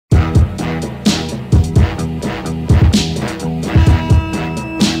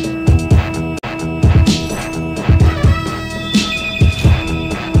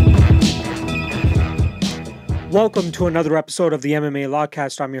Welcome to another episode of the MMA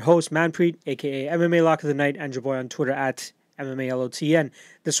Lockcast. I'm your host, Manpreet, aka MMA Lock of the Night, and your boy on Twitter at MMALOTN.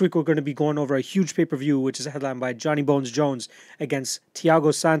 This week we're going to be going over a huge pay-per-view, which is headlined by Johnny Bones Jones against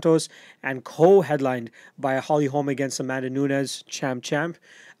Thiago Santos, and co-headlined by Holly Holm against Amanda Nunes, champ.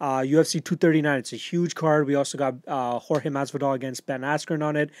 UFC 239, it's a huge card. We also got Jorge Masvidal against Ben Askren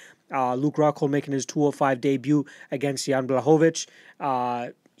on it. Luke Rockhold making his 205 debut against Jan Blachowicz.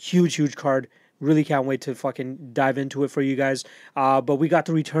 Huge card. Really can't wait to fucking dive into it for you guys. But we got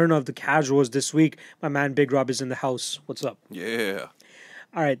the return of the casuals this week. My man Big Rob is in the house. What's up? Yeah.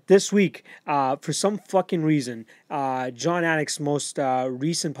 All right, this week, for some fucking reason, John Anik's most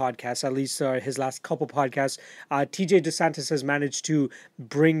recent podcast, at least his last couple podcasts, TJ DeSantis has managed to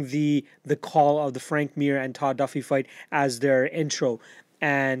bring the call of the Frank Mir and Todd Duffy fight as their intro.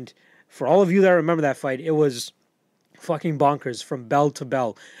 And for all of you that remember that fight, it was fucking bonkers from bell to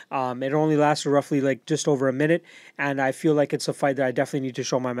bell. It only lasted roughly like just over a minute, and I feel like it's a fight that I definitely need to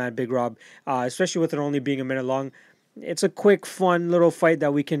show my man Big Rob, especially with it only being a minute long. It's a quick, fun little fight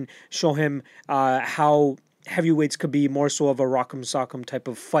that we can show him how heavyweights could be more so of a rock'em sock'em type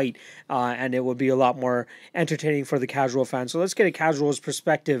of fight, and it would be a lot more entertaining for the casual fan. So let's get a casual's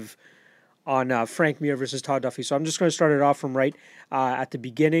perspective on Frank Mir versus Todd Duffy. So I'm just going to start it off from right at the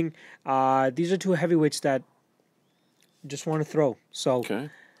beginning. These are two heavyweights that just want to throw. So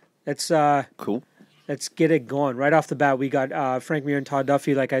Okay. let's Cool. let's get it going. Right off the bat, we got Frank Mir and Todd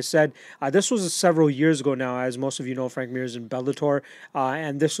Duffy. Like I said, this was several years ago now. As most of you know, Frank Mir is in Bellator,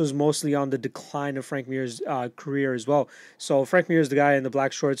 and this was mostly on the decline of Frank Mir's career as well. So Frank Mir is the guy in the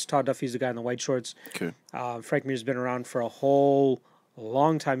black shorts. Todd Duffy is the guy in the white shorts. Okay. Frank Mir's been around for a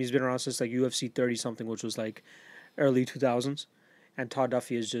long time. He's been around since like UFC 30-something, which was like early 2000s. And Todd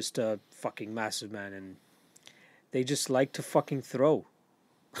Duffy is just a fucking massive man, and they just like to fucking throw.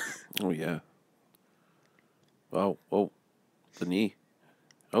 Oh, yeah. Oh, the knee.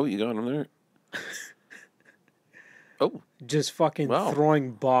 Oh, you got him there. Oh. Just fucking Wow.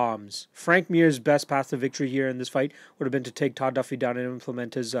 throwing bombs. Frank Mir's best path to victory here in this fight would have been to take Todd Duffy down and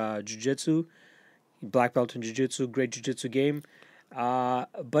implement his jiu-jitsu. Black belt in jiu-jitsu, great jiu-jitsu game.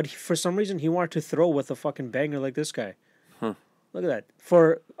 But for some reason, he wanted to throw with a fucking banger like this guy. Huh. Look at that.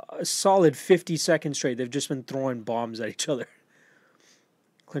 For a solid 50 seconds straight, they've just been throwing bombs at each other.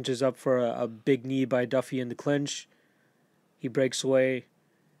 Clinches up for a big knee by Duffy in the clinch. He breaks away.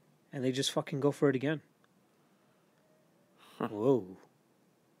 And they just fucking go for it again. Huh. Whoa.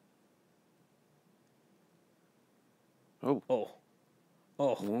 Oh.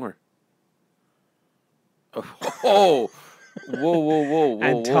 Oh. More. Oh. Whoa.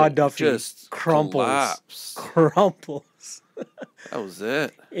 And Todd Duffy just crumples. Collapsed. That was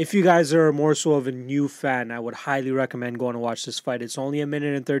it. If you guys are more so of a new fan, I would highly recommend going to watch this fight. It's only a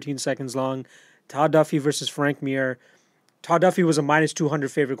minute and 13 seconds long. Todd Duffy versus Frank Mir. Todd Duffy was a minus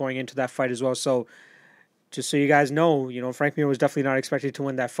 200 favorite going into that fight as well. So just so you guys know, Frank Mir was definitely not expected to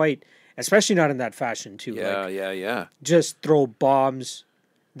win that fight, especially not in that fashion too. Yeah. Just throw bombs.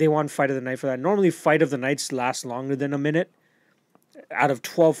 They won fight of the night for that. Normally, fight of the nights last longer than a minute. Out of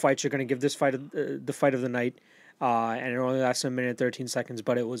 12 fights, you're going to give this fight the fight of the night. And it only lasted a minute and 13 seconds,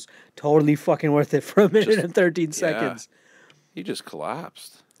 but it was totally fucking worth it for a minute and 13 seconds. He just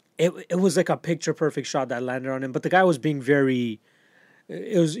collapsed. It was like a picture-perfect shot that landed on him, but the guy was being he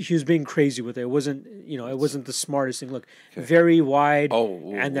was being crazy with it. It wasn't, it wasn't the smartest thing. Look, very wide,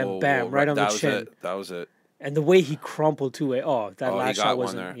 and then bam, right on the chin. That was it. And the way he crumpled to it, that last shot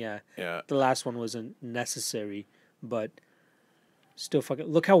wasn't, yeah. The last one wasn't necessary, but still fucking,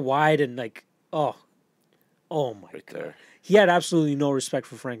 look how wide and like, oh my Right God. there. He had absolutely no respect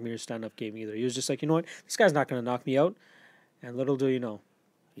for Frank Mir's stand-up game either. He was just like, you know what? This guy's not going to knock me out. And little do you know,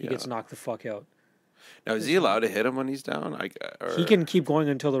 he gets knocked the fuck out. Now, is he allowed to hit him when he's down? He can keep going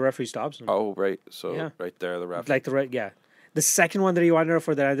until the referee stops him. Oh, right. So, Yeah. right there, the ref. Like the second one that he wanted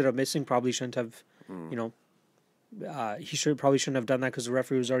for that ended up missing probably shouldn't have, he probably shouldn't have done that because the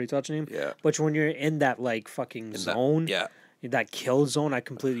referee was already touching him. Yeah. But when you're in that like fucking zone, Yeah. that kill zone, I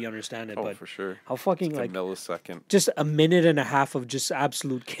completely understand it. Oh, but for sure. how fucking It's like a millisecond. just a minute and a half of just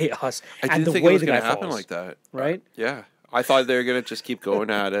absolute chaos. I and didn't the think way it was the going guy to happen falls, like that. right? Yeah. I thought they were going to just keep going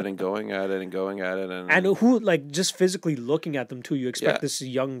at it and going at it and going at it. And who, like, just physically looking at them, too. You expect Yeah. this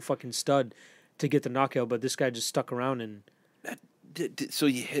young fucking stud to get the knockout, but this guy just stuck around and... So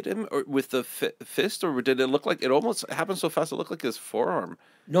you hit him with the fist, or did it look like... It almost happened so fast, it looked like his forearm.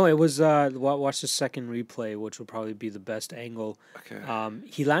 No, it was... watch the second replay, which would probably be the best angle. Okay.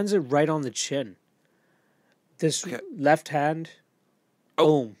 He lands it right on the chin. This left hand...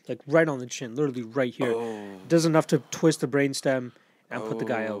 Oh. Boom. Like, right on the chin. Literally right here. Oh. Does enough to twist the brainstem. and put the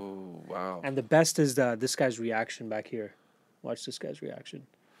guy out. Oh, wow. And the best is this guy's reaction back here. Watch this guy's reaction.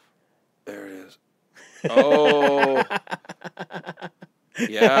 There it is. Oh.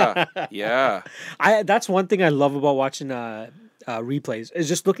 Yeah. Yeah. That's one thing I love about watching replays is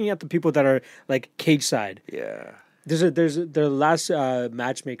just looking at the people that are like cage side. Yeah. There's the last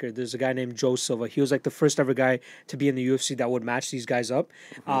matchmaker. There's a guy named Joe Silva. He was like the first ever guy to be in the UFC that would match these guys up,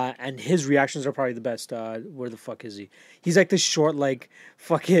 and his reactions are probably the best. Where the fuck is he? He's like this short, like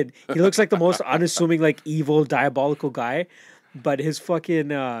fucking. He looks like the most unassuming, like evil, diabolical guy, but his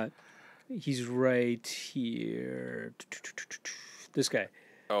fucking. He's right here. This guy.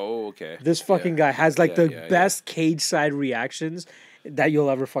 Oh, okay. This fucking guy has like the best cage side reactions that you'll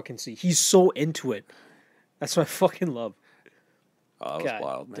ever fucking see. He's so into it. That's what I fucking love. Oh, that was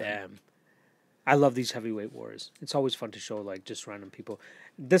wild, man. Damn. I love these heavyweight wars. It's always fun to show like just random people.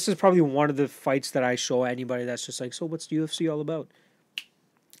 This is probably one of the fights that I show anybody that's just like, so what's the UFC all about?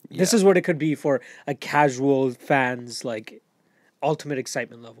 Yeah. This is what it could be for a casual fan's like ultimate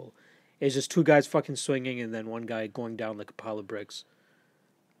excitement level. It's just two guys fucking swinging and then one guy going down like a pile of bricks.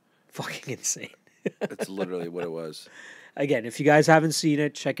 Fucking insane. That's literally what it was. Again, if you guys haven't seen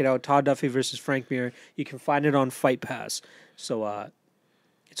it, check it out. Todd Duffy versus Frank Mir. You can find it on Fight Pass. So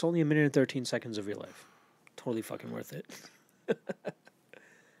it's only 1 minute and 13 seconds of your life. Totally fucking worth it.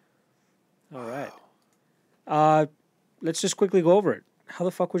 All right. Let's just quickly go over it. How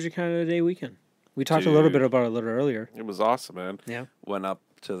the fuck was your Canada Day weekend? We talked a little bit about it a little earlier. It was awesome, man. Yeah. Went up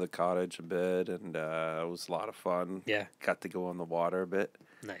to the cottage a bit, and it was a lot of fun. Yeah. Got to go on the water a bit.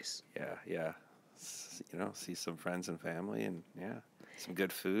 Nice. Yeah. You know, see some friends and family, and some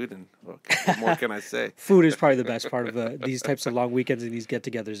good food, and what more can I say? Food is probably the best part of these types of long weekends and these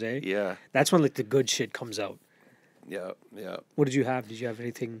get-togethers, eh? Yeah. That's when like the good shit comes out. Yeah. What did you have? Did you have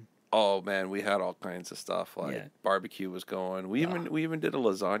anything? Oh man, we had all kinds of stuff. Like barbecue was going. We even did a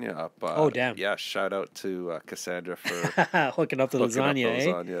lasagna up. Oh damn! Yeah, shout out to Cassandra for hooking up the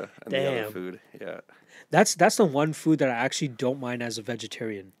lasagna, and the other food. Yeah, that's the one food that I actually don't mind as a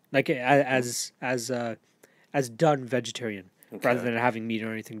vegetarian. Like as done vegetarian, rather than having meat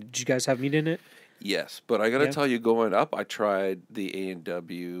or anything. Did you guys have meat in it? Yes, but I gotta tell you, going up, I tried the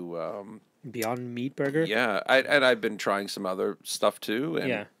A&W Beyond Meat burger. Yeah, I've been trying some other stuff too,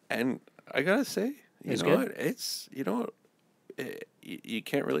 and and I gotta say, you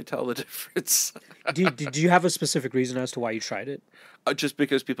can't really tell the difference. Did you have a specific reason as to why you tried it? Just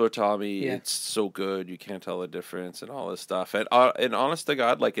because people are telling me it's so good, you can't tell the difference and all this stuff. And honest to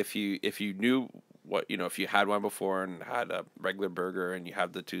God, like if you knew what if you had one before and had a regular burger and you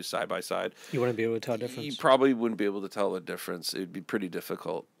have the two side by side, you wouldn't be able to tell the difference. You probably wouldn't be able to tell the difference. It'd be pretty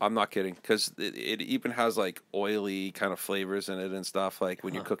difficult. I'm not kidding, because it even has like oily kind of flavors in it and stuff like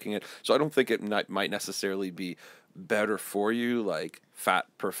when you're cooking it. So I don't think it might necessarily be better for you, like fat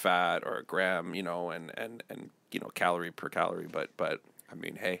per fat or a gram, and calorie per calorie. But I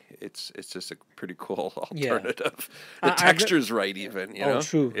mean, hey, it's just a pretty cool alternative. The texture's right, even.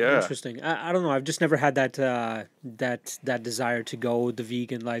 True. Yeah. Interesting. I don't know. I've just never had that that desire to go the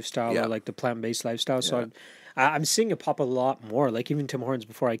vegan lifestyle or like the plant-based lifestyle. So I'm seeing it pop a lot more. Like even Tim Hortons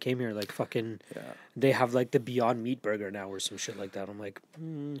before I came here, like fucking, they have like the Beyond Meat burger now or some shit like that. I'm like,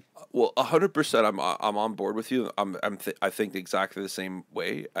 Well, 100%. I'm on board with you. I think exactly the same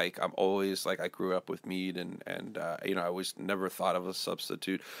way. Like I'm always like I grew up with meat and I always never thought of a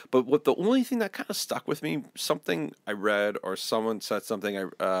substitute. But the only thing that kind of stuck with me, something I read or someone said something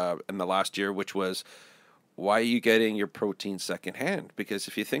in the last year, which was, why are you getting your protein secondhand? Because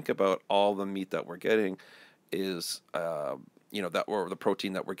if you think about all the meat that we're getting is the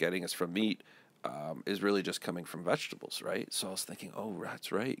protein that we're getting is from meat, is really just coming from vegetables, right? So I was thinking, oh,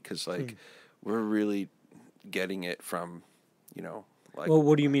 that's right, because like we're really getting it from, like. Well,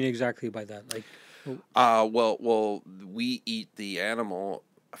 what do you mean exactly by that? Like, well, we eat the animal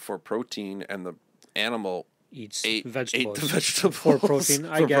for protein, and the animal ate the vegetables for protein.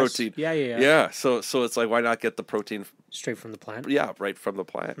 I guess. Protein. Yeah. Yeah. So it's like, why not get the protein straight from the plant? Yeah, right from the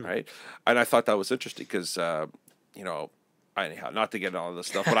plant, right? And I thought that was interesting because, anyhow, not to get into all this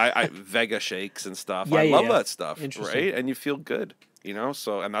stuff, but I Vega shakes and stuff. I love that stuff, right? And you feel good,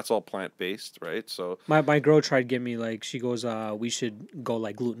 So, and that's all plant based, right? So my girl tried to get me like, she goes, we should go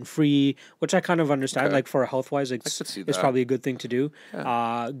like gluten free, which I kind of understand. Okay. Like for health wise, it's probably a good thing to do.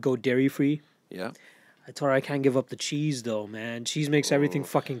 Yeah. Go dairy free. Yeah. I told her I can't give up the cheese though, man. Cheese makes everything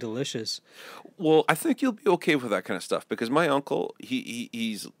fucking delicious. Well, I think you'll be okay with that kind of stuff because my uncle,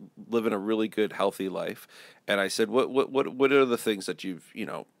 he's living a really good, healthy life, and I said, what are the things that you've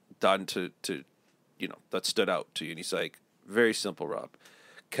done to that stood out to you? And he's like, very simple, Rob.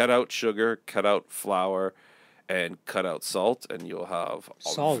 Cut out sugar, cut out flour, and cut out salt, and you'll have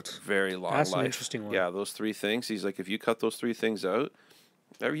Salt. very long That's life. an interesting one. Yeah, those three things. He's like, if you cut those three things out,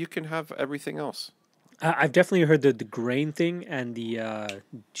 you can have everything else. I've definitely heard the grain thing and the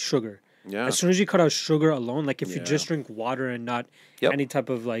sugar. Yeah. As soon as you cut out sugar alone, like if you Yeah. just drink water and not Yep. any type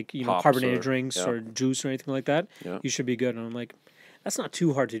of like, you know, Pops carbonated or- drinks yeah. or juice or anything like that, Yeah. you should be good. And I'm like, that's not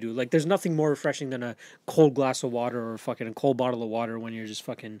too hard to do. Like, there's nothing more refreshing than a cold glass of water or fucking a cold bottle of water when you're just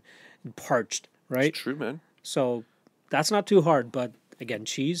fucking parched, right? It's true, man. So that's not too hard. But again,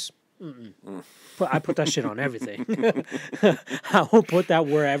 cheese, I put that shit on everything. I will put that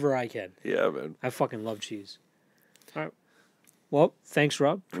wherever I can. Yeah, man. I fucking love cheese. All right. Well, thanks,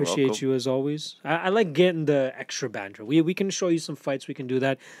 Rob. Appreciate welcome. you as always. I like getting the extra banter. We can show you some fights. We can do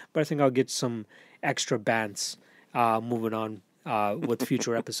that. But I think I'll get some extra bants moving on with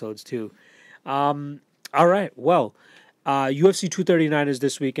future episodes too. All right. Well, UFC 239 is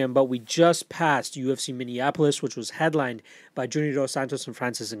this weekend, but we just passed UFC Minneapolis, which was headlined by Junior Dos Santos and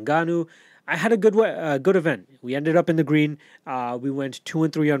Francis Ngannou. I had a good event. We ended up in the green. We went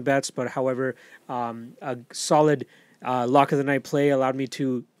 2-3 on bets, but however, a solid lock of the night play allowed me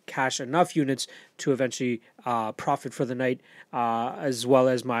to cash enough units to eventually profit for the night, as well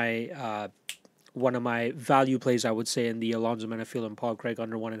as my one of my value plays, I would say, in the Alonzo Menafiel and Paul Craig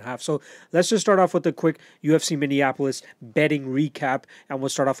under 1.5. So let's just start off with a quick UFC Minneapolis betting recap, and we'll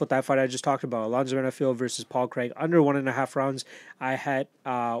start off with that fight I just talked about, Alonzo Menafiel versus Paul Craig under 1.5 rounds. I had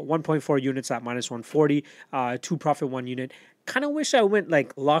 1.4 units at minus 140, 2 profit, 1 unit. Kind of wish I went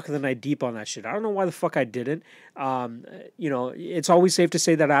like lock of the night deep on that shit. I don't know why the fuck I didn't. You know, it's always safe to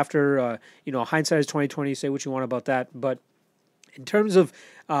say that after, you know, hindsight is 2020. Say what you want about that, but in terms of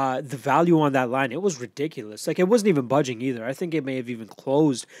the value on that line, it was ridiculous. Like, it wasn't even budging either. I think it may have even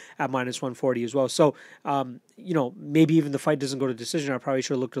closed at minus 140 as well. So, you know, maybe even the fight doesn't go to decision. I probably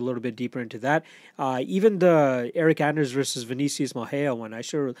should have looked a little bit deeper into that. Even the Eric Anders versus Vinicius Mejia one, I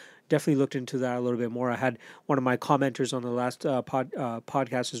sure definitely looked into that a little bit more. I had one of my commenters on the last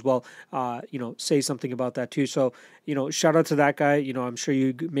podcast as well, you know, say something about that too. So, you know, shout out to that guy. You know, I'm sure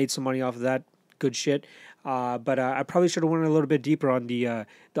you made some money off of that. Good shit. But I probably should have went a little bit deeper on the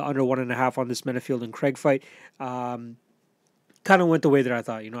under 1.5 on this Menafield and Craig fight. Kind of went the way that I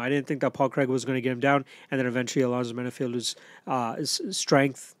thought. You know, I didn't think that Paul Craig was going to get him down, and then eventually Alonzo Menafield's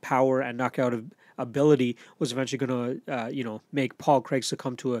strength, power, and knockout ability was eventually going to, you know, make Paul Craig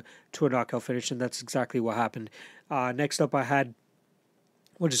succumb to a knockout finish, and that's exactly what happened. Next up, I had.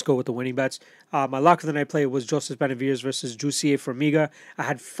 We'll just go with the winning bets. My lock of the night play was Joseph Benavidez versus Jussier Formiga. I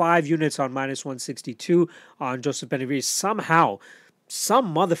had 5 units on minus 162 on Joseph Benavidez. Somehow,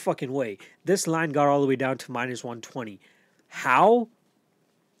 some motherfucking way, this line got all the way down to minus 120. How?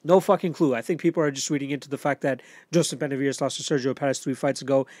 No fucking clue. I think people are just reading into the fact that Joseph Benavidez lost to Sergio Pettis 3 fights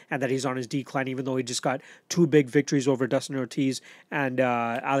ago and that he's on his decline, even though he just got 2 big victories over Dustin Ortiz and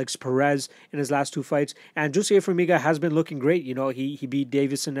Alex Perez in his last 2 fights. And Jussier Formiga has been looking great. You know, he beat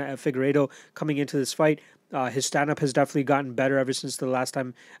Davison Figueiredo coming into this fight. His stand-up has definitely gotten better ever since the last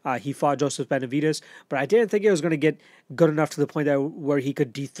time he fought Joseph Benavidez. But I didn't think it was going to get good enough to the point that where he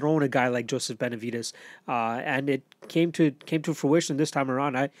could dethrone a guy like Joseph Benavidez. And it came to fruition this time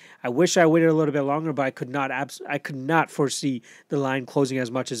around. I wish I waited a little bit longer, but I could not foresee the line closing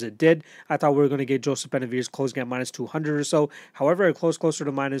as much as it did. I thought we were going to get Joseph Benavidez closing at minus 200 or so. However, it closed closer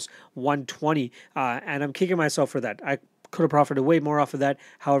to minus 120. And I'm kicking myself for that. I could have profited way more off of that.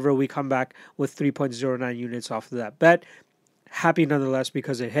 However, we come back with 3.09 units off of that bet. Happy nonetheless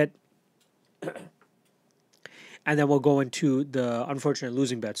because it hit. And then we'll go into the unfortunate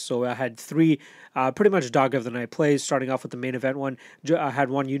losing bets. So I had 3 pretty much dog of the night plays, starting off with the main event one. I had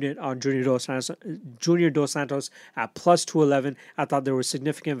 1 unit on Junior Dos Santos at plus 211. I thought there was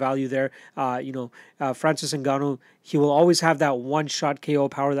significant value there. You know, Francis Ngannou, he will always have that one-shot KO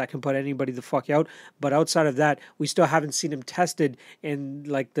power that can put anybody the fuck out. But outside of that, we still haven't seen him tested in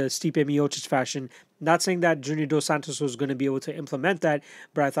like the Stipe Miocic fashion. Not saying that Junior Dos Santos was going to be able to implement that,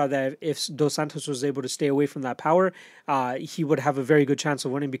 but I thought that if Dos Santos was able to stay away from that power, he would have a very good chance of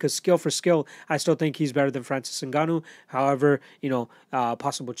winning because skill for skill, I still think he's better than Francis Ngannou. However, you know,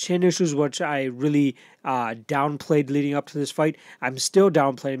 possible chin issues, which I really downplayed leading up to this fight. I'm still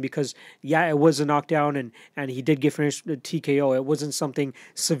downplaying because, yeah, it was a knockdown and he did get finished TKO. It wasn't something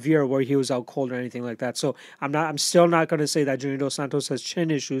severe where he was out cold or anything like that. So I'm still not going to say that Junior Dos Santos has chin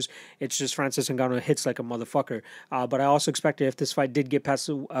issues. It's just Francis Ngannou hit hits like a motherfucker. But I also expected if this fight did get past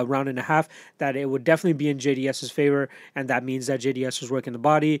a round and a half, that it would definitely be in JDS's favor, and that means that JDS was working the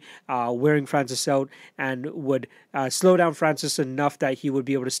body, wearing Francis out, and would slow down Francis enough that he would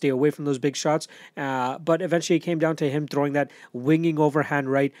be able to stay away from those big shots. But eventually it came down to him throwing that winging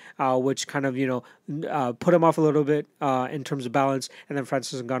overhand right, which kind of, put him off a little bit in terms of balance. And then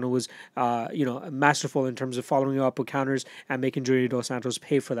Francis Ngannou was, masterful in terms of following up with counters and making Junior Dos Santos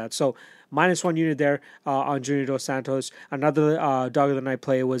pay for that. So -1 unit there on Junior Dos Santos. Another dog of the night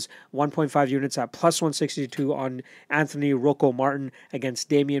play was 1.5 units at +162 on Anthony Rocco Martin against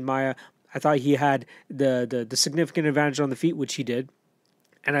Damian Maia. I thought he had the significant advantage on the feet, which he did.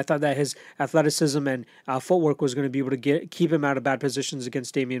 And I thought that his athleticism and footwork was going to be able to keep him out of bad positions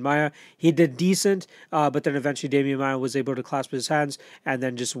against Damian Maia. He did decent, but then eventually Damian Maia was able to clasp his hands and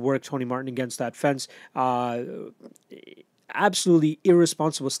then just work Tony Martin against that fence. Absolutely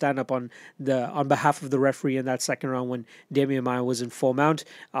irresponsible stand up on behalf of the referee in that second round when Damian Maia was in full mount.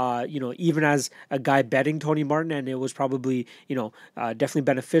 Even as a guy betting Tony Martin, and it was probably definitely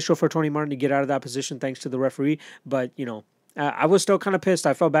beneficial for Tony Martin to get out of that position thanks to the referee. But I was still kind of pissed.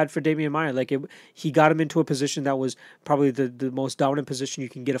 I felt bad for Damian Maia. He got him into a position that was probably the most dominant position you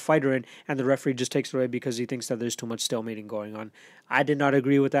can get a fighter in, and the referee just takes it away because he thinks that there's too much stalemating going on. I did not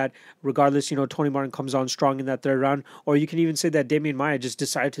agree with that. Regardless, Tony Martin comes on strong in that third round, or you can even say that Damian Maia just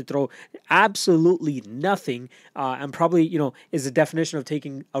decided to throw absolutely nothing, and probably, is the definition of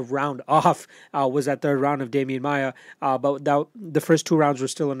taking a round off, was that third round of Damian Maia. But the first 2 rounds were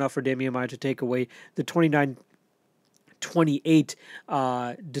still enough for Damian Maia to take away the 29-28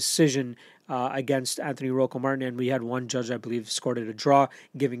 decision against Anthony Rocco Martin, and we had one judge, I believe, scored it a draw,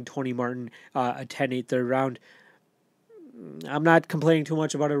 giving Tony Martin a 10-8 third round. I'm not complaining too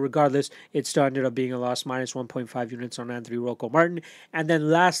much about it. Regardless, it still ended up being a loss, -1.5 units on Anthony Rocco Martin. And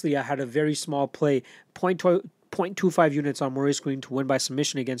then lastly, I had a very small play, 0.25 units on Maurice Green to win by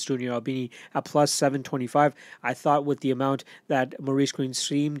submission against Junior Albini at +725. I thought with the amount that Maurice Green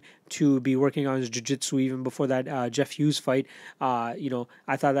seemed to be working on his jiu-jitsu even before that Jeff Hughes fight, I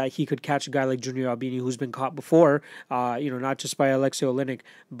thought that he could catch a guy like Junior Albini who's been caught before, not just by Alexei Oleinik,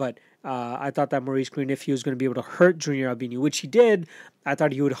 but I thought that Maurice Green, if he was going to be able to hurt Junior Albini, which he did, I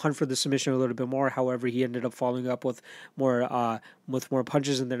thought he would hunt for the submission a little bit more. However, he ended up following up with more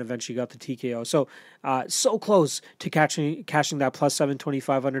punches and then eventually got the TKO. So close to cashing that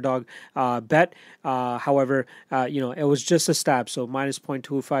 +725 underdog bet. However, it was just a stab. So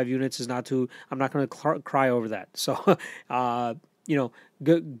 -0.25 units is not too. I'm not going to cry over that. So.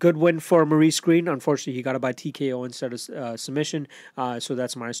 Good win for Maurice Green. Unfortunately, he got it by TKO instead of submission. So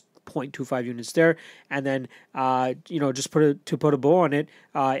that's -0.25 units there. And then, just to put a bow on it,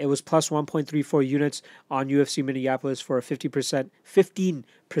 it was +1.34 units on UFC Minneapolis for a 15%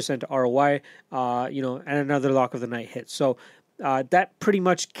 ROI, and another lock of the night hit. So, that pretty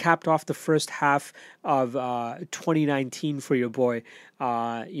much capped off the first half of 2019 for your boy.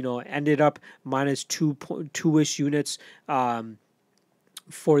 Ended up -2-ish units,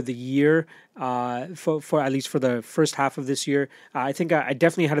 for the year, for at least for the first half of this year. I think I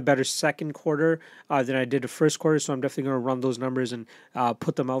definitely had a better second quarter than I did the first quarter, so I'm definitely going to run those numbers and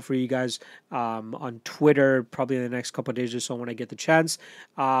put them out for you guys on Twitter probably in the next couple of days or so when I get the chance.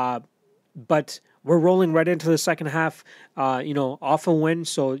 But we're rolling right into the second half, off a win,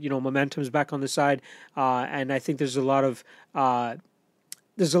 so momentum's back on the side, and I think there's a lot of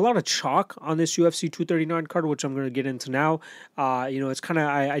chalk on this UFC 239 card, which I'm going to get into now. It's kind of,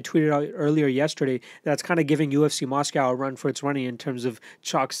 I tweeted out earlier yesterday, that's kind of giving UFC Moscow a run for its money in terms of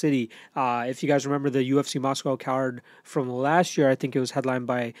Chalk City. If you guys remember the UFC Moscow card from last year, I think it was headlined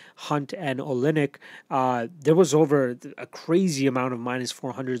by Hunt and Oleinik. There was over a crazy amount of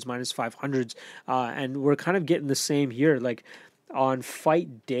 -400s, -500s, and we're kind of getting the same here. Like on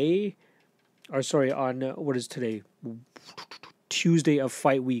fight day, on what is today? Tuesday of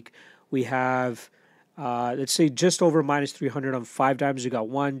fight week, we have let's say just over -300 on 5 times. You got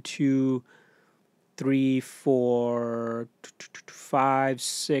 1, 2, 3, 4, 5,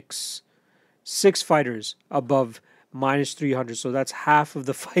 6 fighters above -300. So that's half of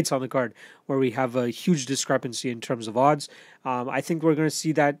the fights on the card where we have a huge discrepancy in terms of odds. I think we're going to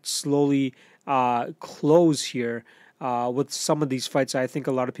see that slowly close here. With some of these fights, I think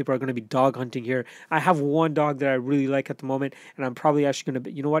a lot of people are going to be dog hunting here. I have one dog that I really like at the moment, and I'm probably actually going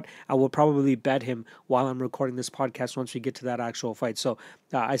to, I will probably bet him while I'm recording this podcast once we get to that actual fight. So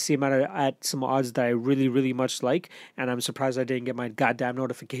I see him at some odds that I really, really much like, and I'm surprised I didn't get my goddamn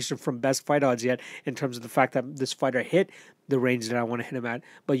notification from Best Fight Odds yet in terms of the fact that this fighter hit the range that I want to hit him at,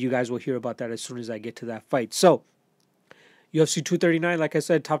 but you guys will hear about that as soon as I get to that fight. So, UFC 239, like I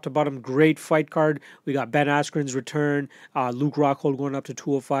said, top to bottom, great fight card. We got Ben Askren's return, Luke Rockhold going up to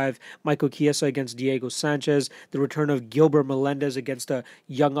 205, Michael Chiesa against Diego Sanchez, the return of Gilbert Melendez against a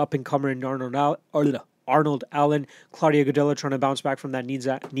young up-and-comer in Arnold Allen, Claudia Gadelha trying to bounce back from that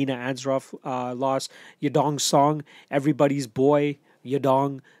Nina Ansaroff loss, Yadong Song, everybody's boy,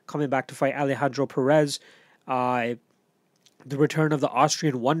 Yadong, coming back to fight Alejandro Perez. The return of the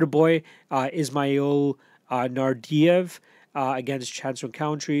Austrian Wonder Boy, Ismail Nardiev, against Chancellor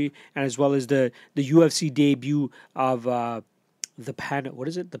Country, and as well as the UFC debut of the Panda. What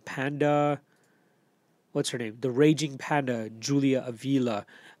is it? The Panda. What's her name? The Raging Panda, Julia Avila.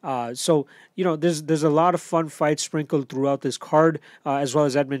 So there's a lot of fun fights sprinkled throughout this card, as well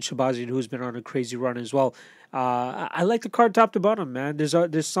as Edmund Shabazian, who's been on a crazy run as well. I like the card top to bottom, man.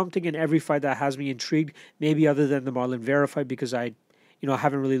 There's something in every fight that has me intrigued. Maybe other than the Marlon Vera fight, because I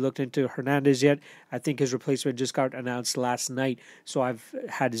haven't really looked into Hernandez yet. I think his replacement just got announced last night, so I've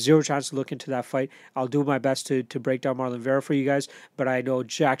had zero chance to look into that fight. I'll do my best to break down Marlon Vera for you guys, but I know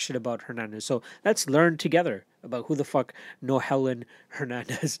jack shit about Hernandez. So let's learn together about who the fuck Nohelen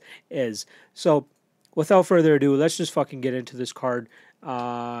Hernandez is. So without further ado, let's just fucking get into this card.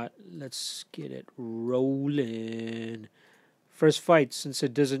 Let's get it rolling. First fight, since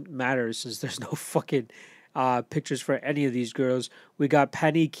it doesn't matter, since there's no fucking pictures for any of these girls. We got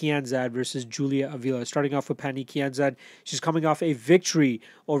Pannie Kianzad versus Julia Avila. Starting off with Pannie Kianzad. She's coming off a victory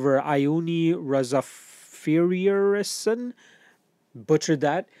over Ioni Razafiriarison. Butchered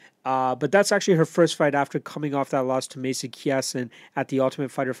that. But that's actually her first fight after coming off that loss to Macy Chiasson at the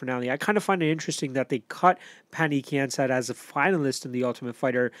Ultimate Fighter finale. I kind of find it interesting that they cut Pannie Kianzad as a finalist in the Ultimate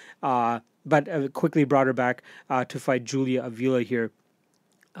Fighter, but quickly brought her back to fight Julia Avila here.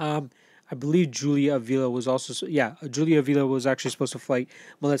 I believe Julia Avila was also... Julia Avila was actually supposed to fight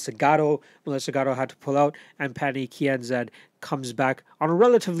Melissa Gatto. Melissa Gatto had to pull out, and Pannie Kianzad comes back on a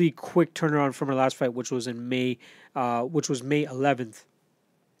relatively quick turnaround from her last fight, which was in May 11th.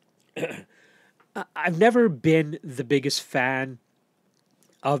 I've never been the biggest fan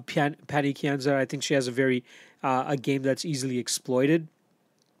of Pannie Kianzad. I think she has a game that's easily exploited.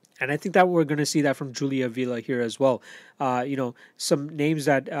 And I think that we're going to see that from Julia Avila here as well. Some names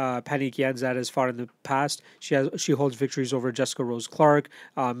that Pannie Kianzad has fought in the past. She holds victories over Jessica Rose Clark,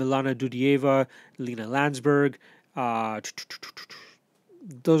 Milana Dudieva, Lena Landsberg.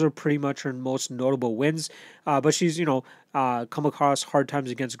 Those are pretty much her most notable wins. But she's, come across hard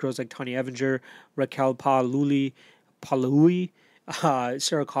times against girls like Tanya Evinger, Raquel Palui,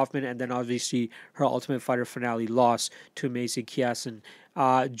 Sarah Kaufman, and then obviously her Ultimate Fighter finale loss to Macy Chiasson.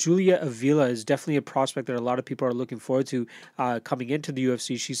 Julia Avila is definitely a prospect that a lot of people are looking forward to coming into the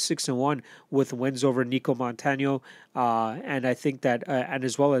UFC. She's 6-1 with wins over Nico Montano, and I think that, and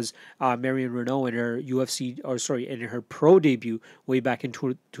as well as Marion Renault in her in her pro debut way back in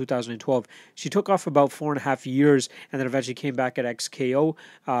 2012. She took off about 4.5 years, and then eventually came back at XKO,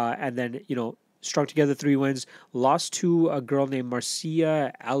 and then strung together 3 wins, lost to a girl named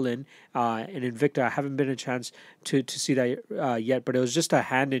Marcia Allen in Invicta. I haven't been a chance to see that yet, but it was just a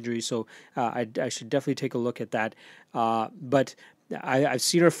hand injury, so I should definitely take a look at that. But I've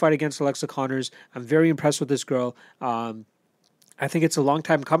seen her fight against Alexa Connors. I'm very impressed with this girl. I think it's a long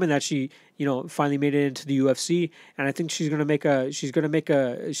time coming that she, finally made it into the UFC, and I think she's definitely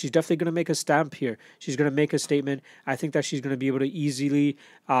going to make a stamp here. She's going to make a statement. I think that she's going to be able to easily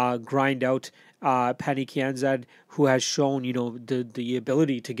grind out Pannie Kianzad, who has shown, the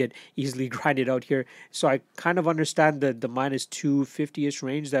ability to get easily grinded out here. So I kind of understand the minus 250-ish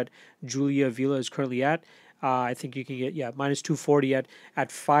range that Julia Avila is currently at. I think you can get, minus 240 at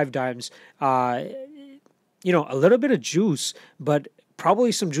 5 dimes. A little bit of juice, but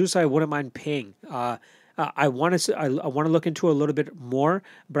probably some juice I wouldn't mind paying. I want to look into a little bit more,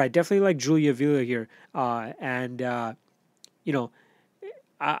 but I definitely like Julia Avila here. I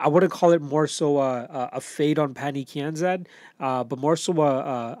wouldn't call it more so a fade on Pannie Kianzad, but more so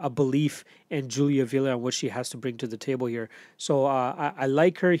a belief in Julia Avila and what she has to bring to the table here. So I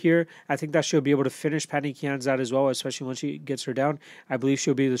like her here. I think that she'll be able to finish Pannie Kianzad as well, especially when she gets her down. I believe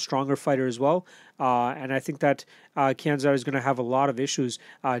she'll be the stronger fighter as well. And I think that Kianzad is going to have a lot of issues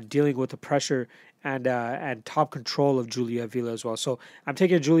dealing with the pressure and top control of Julia Avila as well. So I'm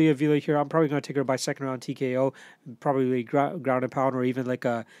taking Julia Avila here. I'm probably going to take her by second round TKO, probably ground and pound, or even like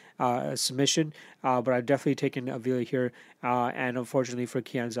a submission. But I've definitely taken Avila here. And unfortunately for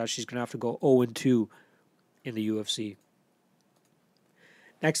Kianzad, she's going to have to go 0-2 in the UFC.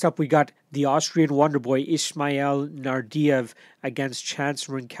 Next up, we got the Austrian wonder boy Ismail Nardiev against Chance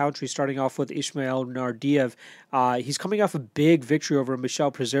Renkountri. Starting off with Ismail Nardiev, he's coming off a big victory over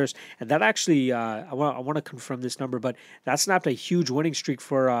Michel Prazeres, and that actually I want to confirm this number, but that snapped a huge winning streak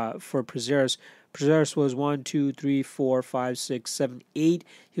for Prazeres. Prazeres was 1, 2, 3, 4, 5, 6, 7, 8.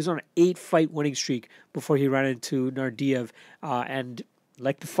 He was on an 8-fight winning streak before he ran into Nardiev, and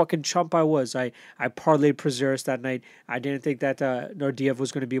like the fucking chump I was, I parlayed Prazeres that night. I didn't think that Nardiev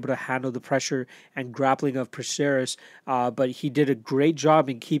was going to be able to handle the pressure and grappling of Prazeres, but he did a great job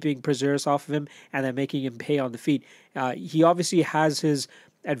in keeping Prazeres off of him and then making him pay on the feet. He obviously has his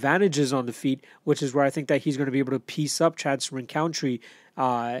advantages on the feet, which is where I think that he's going to be able to piece up Chance Renkountri.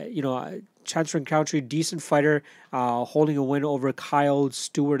 Chance Renkountri, decent fighter, holding a win over Kyle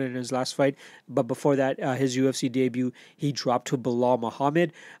Stewart in his last fight. But before that, his UFC debut, he dropped to Bilal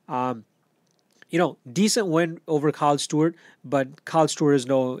Muhammad. Decent win over Kyle Stewart, but Kyle Stewart is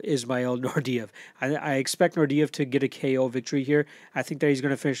no Ismail Nardiev. I expect Nardiev to get a KO victory here. I think that he's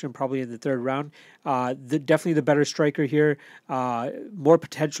going to finish him probably in the third round. Definitely the better striker here. More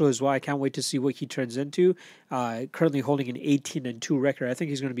potential as well. I can't wait to see what he turns into. Currently holding an 18-2 record. I think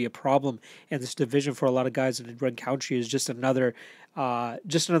he's going to be a problem in this division for a lot of guys, and Renkountri is just another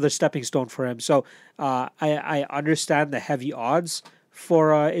stepping stone for him. So I understand the heavy odds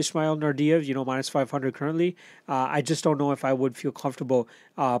for Ismail Nardiev, minus 500 currently. I just don't know if I would feel comfortable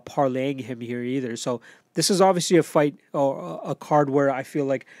parlaying him here either. So this is obviously a fight or a card where I feel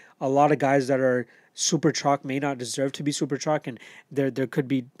like a lot of guys that are super chalk may not deserve to be super chalk, and there could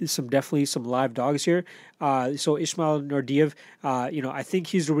be definitely some live dogs here. So Ismail Nardiev, I think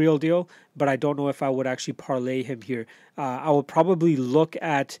he's the real deal, but I don't know if I would actually parlay him here. I will probably look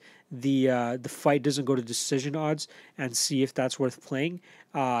at the fight doesn't go to decision odds and see if that's worth playing,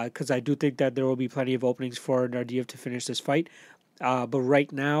 because I do think that there will be plenty of openings for Nardiev to finish this fight. But right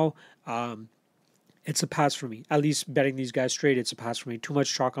now, it's a pass for me. At least betting these guys straight, it's a pass for me. Too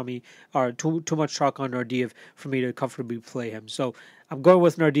much chalk on me, or too much chalk on Nardiev for me to comfortably play him. So I'm going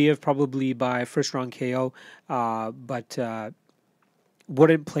with Nardiev probably by first round KO, but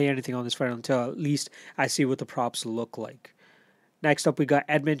wouldn't play anything on this fight until at least I see what the props look like. Next up, we got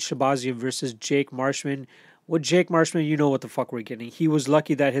Edmen Shahbazyan versus Jake Marshman. With Jake Marshman, you know what the fuck we're getting. He was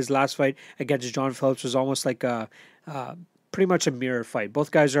lucky that his last fight against John Phillips was almost like pretty much a mirror fight.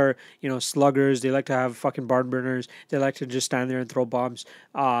 Both guys are, sluggers. They like to have fucking barn burners. They like to just stand there and throw bombs,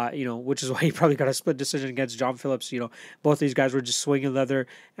 which is why he probably got a split decision against John Phillips. Both these guys were just swinging leather,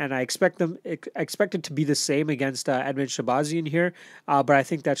 and I expect it to be the same against Edmen Shahbazyan here, but I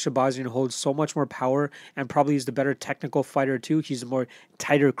think that Shahbazyan holds so much more power and probably is the better technical fighter too. He's a more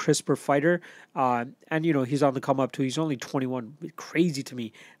tighter, crisper fighter, and he's on the come up too. He's only 21. Crazy to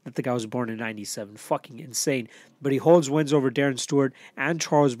me that the guy was born in 97. Fucking insane. But he holds wins over Darren Stewart and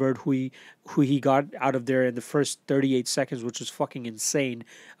Charles Bird, who he got out of there in the first 38 seconds, which was fucking insane.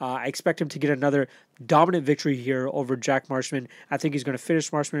 I expect him to get another dominant victory here over Jack Marshman. I think he's going to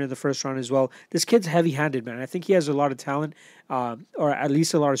finish Marshman in the first round as well. This kid's heavy-handed, man. I think he has a lot of talent, or at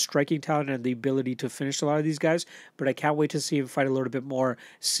least a lot of striking talent and the ability to finish a lot of these guys. But I can't wait to see him fight a little bit more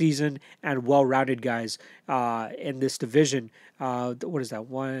seasoned and well-rounded guys in this division. What is that?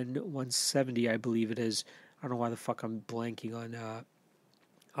 170, I believe it is. I don't know why the fuck I'm blanking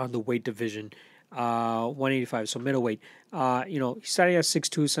on the weight division. 185, so middleweight. He's starting at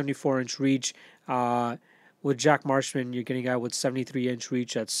 6'2", 74-inch reach. With Jack Marshman, you're getting a guy with 73-inch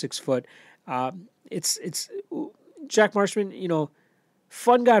reach at 6 foot. It's Jack Marshman,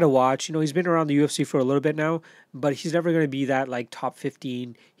 fun guy to watch. He's been around the UFC for a little bit now, but he's never going to be that top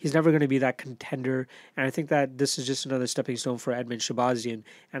 15. He's never going to be that contender. And I think that this is just another stepping stone for Edmen Shahbazyan.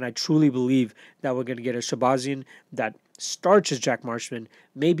 And I truly believe that we're going to get a Shahbazyan that starches Jack Marshman.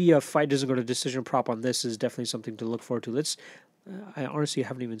 Maybe a fight doesn't go to decision prop on this is definitely something to look forward to. I honestly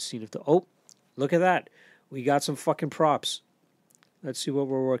haven't even seen if look at that. We got some fucking props. Let's see what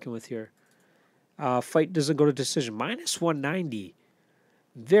we're working with here. Fight doesn't go to decision. Minus 190.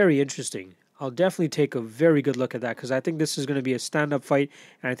 Very interesting. I'll definitely take a very good look at that because I think this is going to be a stand-up fight,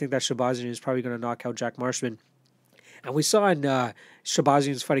 and I think that Shahbazyan is probably going to knock out Jack Marshman. And we saw in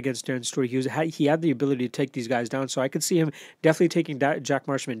Shahbazyan's fight against Darren Stewart, he had the ability to take these guys down, so I could see him definitely taking Jack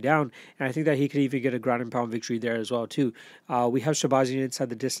Marshman down, and I think that he could even get a ground and pound victory there as well, too. We have Shahbazyan inside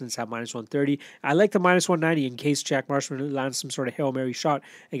the distance at minus 130. I like the minus 190 in case Jack Marshman lands some sort of Hail Mary shot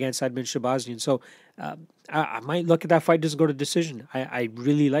against Edmen Shahbazyan. So I might look at that fight doesn't go to decision. I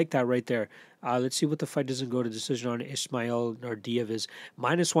really like that right there. Let's see what the fight doesn't go to decision on Ismail Nardiev is.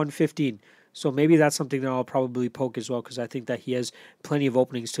 Minus 115. So maybe that's something that I'll probably poke as well because I think that he has plenty of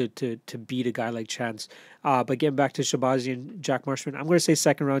openings to beat a guy like Chance. But getting back to Shabazian, Jack Marshman, I'm going to say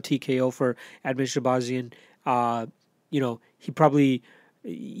second round TKO for Edmund Shabazian.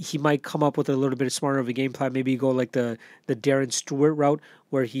 He might come up with a little bit smarter of a game plan. Maybe go like the Darren Stewart route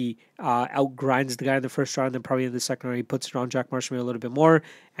where he outgrinds the guy in the first round, then probably in the second round he puts it on Jack Marshman a little bit more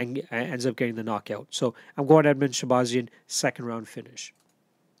and ends up getting the knockout. So I'm going Edmund Shabazian, second round finish.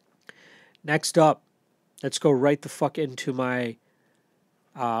 Next up, let's go right the fuck into my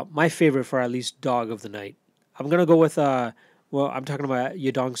favorite for at least dog of the night. I'm gonna go with I'm talking about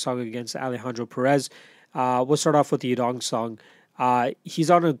Yadong Song against Alejandro Perez. We'll start off with the Yadong Song.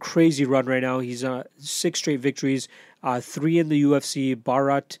 He's on a crazy run right now. He's 6 straight victories, 3 in the UFC.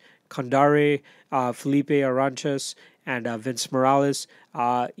 Bharat Kandare, Felipe Aranches, and Vince Morales.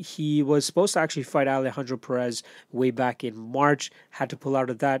 He was supposed to actually fight Alejandro Perez way back in March, had to pull out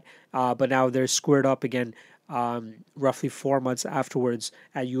of that, but now they're squared up again roughly 4 months afterwards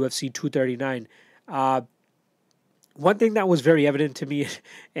at UFC 239. One thing that was very evident to me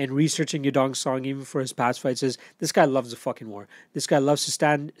in researching Yadong Song, even for his past fights, is this guy loves the fucking war. This guy loves to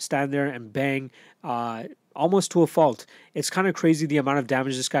stand there and bang, almost to a fault. It's kind of crazy the amount of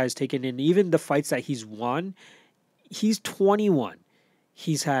damage this guy has taken in. Even the fights that he's won, he's 21.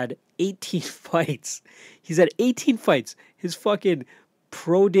 He's had 18 fights. He's had 18 fights. His fucking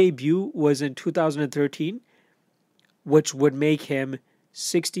pro debut was in 2013, which would make him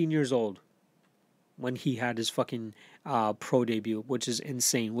 16 years old when he had his fucking pro debut, which is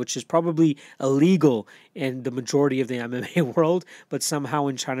insane, which is probably illegal in the majority of the MMA world, but somehow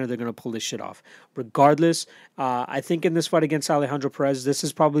in China they're going to pull this shit off. Regardless, I think in this fight against Alejandro Perez, this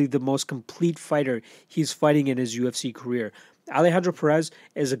is probably the most complete fighter he's fighting in his UFC career. Alejandro Perez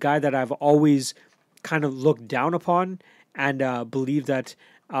is a guy that I've always kind of looked down upon and believed that,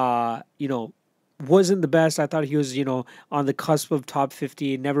 wasn't the best. I thought he was, on the cusp of top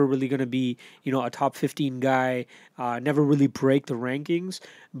 50, never really going to be, a top 15 guy, never really break the rankings.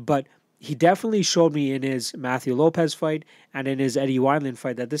 But he definitely showed me in his Matthew Lopez fight and in his Eddie Wineland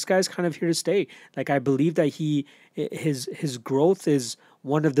fight that this guy's kind of here to stay. Like, I believe that his growth is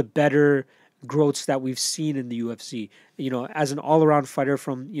one of the better growths that we've seen in the UFC. As an all-around fighter,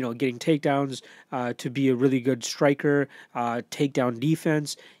 from getting takedowns to be a really good striker, takedown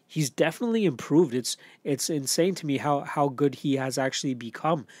defense, he's definitely improved. It's insane to me how good he has actually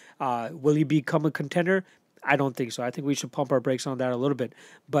become. Will he become a contender? I don't think so. I think we should pump our brakes on that a little bit.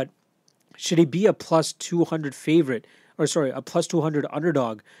 But should he be a plus 200 favorite, a plus 200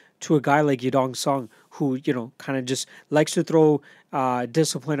 underdog to a guy like Yadong Song, who, kind of just likes to throw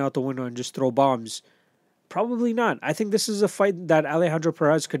discipline out the window and just throw bombs? Probably not. I think this is a fight that Alejandro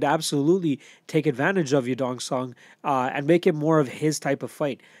Perez could absolutely take advantage of Yadong Song and make it more of his type of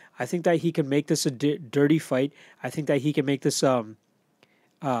fight. I think that he can make this a dirty fight. I think that he can make this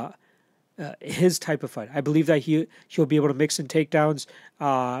his type of fight. I believe that he'll be able to mix in takedowns,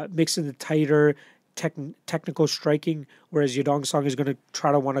 mix in the tighter technical striking, whereas Yadong Song is going to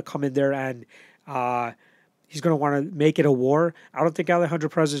try to want to come in there and he's going to want to make it a war. I don't think Alejandro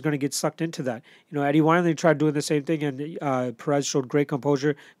Perez is going to get sucked into that. Eddie Wineland tried doing the same thing, and Perez showed great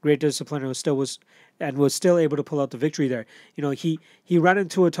composure, great discipline, and was still able to pull out the victory there. He ran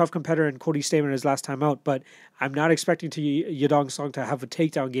into a tough competitor in Cody Stamann his last time out, but I'm not expecting Yadong Song to have a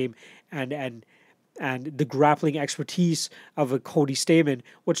takedown game and the grappling expertise of a Cody Stamann,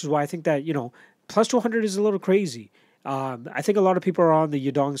 which is why I think that plus 200 is a little crazy. I think a lot of people are on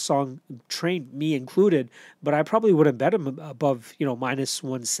the Yadong Song train, me included, but I probably wouldn't bet him above, minus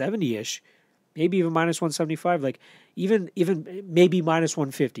 170-ish, maybe even minus 175, like even maybe minus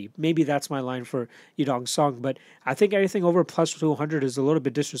 150. Maybe that's my line for Yadong Song, but I think anything over plus 200 is a little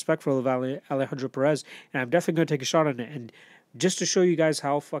bit disrespectful of Alejandro Perez, and I'm definitely going to take a shot on it. And just to show you guys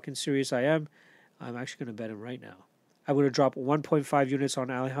how fucking serious I am, I'm actually going to bet him right now. I would have dropped 1.5 units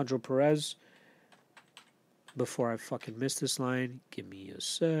on Alejandro Perez before I fucking miss this line. Give me a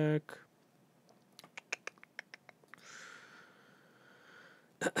sec.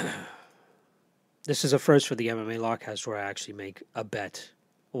 This is a first for the MMA Lawcast where I actually make a bet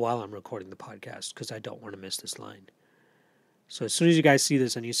while I'm recording the podcast because I don't want to miss this line. So as soon as you guys see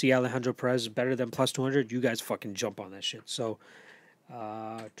this and you see Alejandro Perez better than plus 200, you guys fucking jump on that shit. So,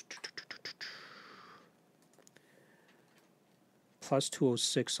 plus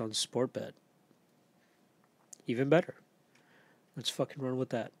 206 on Sportbet. Even better. Let's fucking run with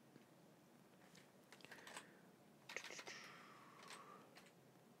that.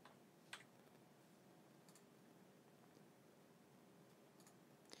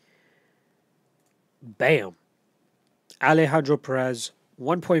 Bam. Alejandro Perez,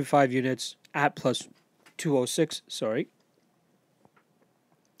 1.5 units at plus 206, sorry.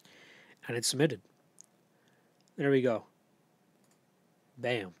 And it's submitted. There we go.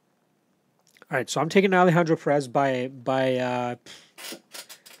 Bam. All right, so I'm taking Alejandro Perez by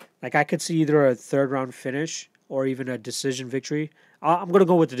like I could see either a third round finish or even a decision victory. I'm gonna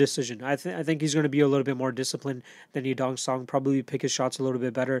go with the decision. I think he's gonna be a little bit more disciplined than Yadong Song. Probably pick his shots a little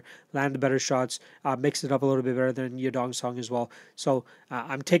bit better, land the better shots, mix it up a little bit better than Yadong Song as well. So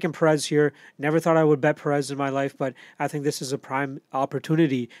I'm taking Perez here. Never thought I would bet Perez in my life, but I think this is a prime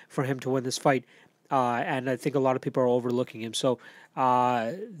opportunity for him to win this fight. And I think a lot of people are overlooking him. So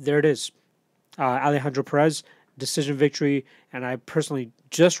there it is. Alejandro Perez, decision victory, and I personally,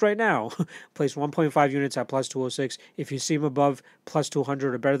 just right now, place 1.5 units at plus 206. If you see him above plus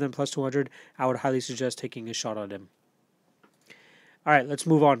 200 or better than plus 200, I would highly suggest taking a shot on him. All right, let's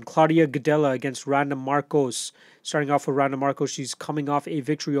move on. Claudia Gadelha against Randa Marcos. Starting off with Randa Marcos, she's coming off a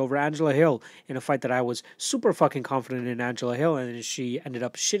victory over Angela Hill in a fight that I was super fucking confident in Angela Hill, and she ended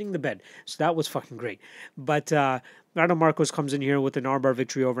up shitting the bed. So that was fucking great. But Randa Marcos comes in here with an armbar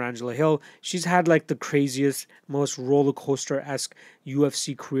victory over Angela Hill. She's had like the craziest, most roller coaster-esque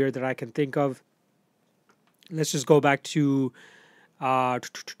UFC career that I can think of. Let's just go back to her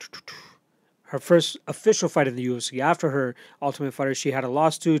first official fight in the UFC. After her Ultimate Fighter, she had a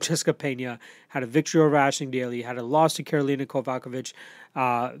loss to Jessica Pena, had a victory over Ashling Daly, had a loss to Karolina Kovacevic,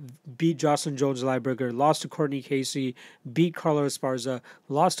 beat Jocelyn Jones-Lieberger, lost to Courtney Casey, beat Carla Esparza,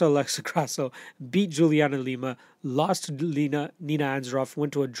 lost to Alexa Grasso, beat Juliana Lima, lost to Nina Ansaroff,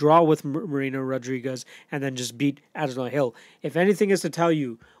 went to a draw with Marina Rodriguez, and then just beat Angela Hill. If anything is to tell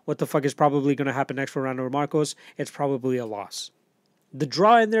you what the fuck is probably going to happen next for Randa Marcos, it's probably a loss. The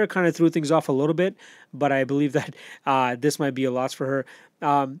draw in there kind of threw things off a little bit, but I believe that this might be a loss for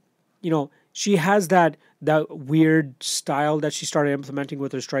her. She has that weird style that she started implementing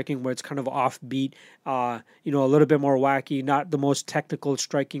with her striking, where it's kind of offbeat, a little bit more wacky, not the most technical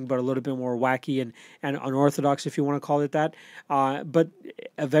striking, but a little bit more wacky and unorthodox, if you want to call it that. But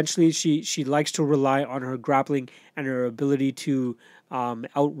eventually, she likes to rely on her grappling and her ability to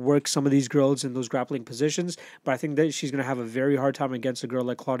outwork some of these girls in those grappling positions, but I think that she's going to have a very hard time against a girl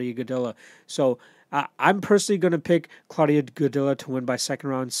like Claudia Gadelha. So I'm personally going to pick Claudia Gadelha to win by second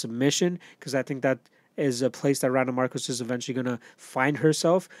round submission, because I think that is a place that Randa Marcos is eventually going to find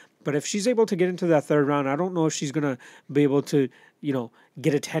herself. But if she's able to get into that third round, I don't know if she's going to be able to,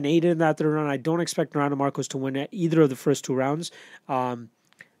 get a 10-8 in that third round. I don't expect Randa Marcos to win either of the first two rounds.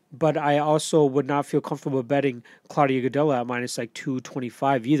 But I also would not feel comfortable betting Claudia Gadelha at minus like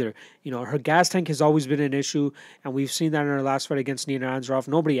 225 either. Her gas tank has always been an issue, and we've seen that in her last fight against Nina Ansaroff.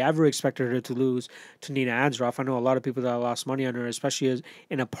 Nobody ever expected her to lose to Nina Ansaroff. I know a lot of people that lost money on her, especially as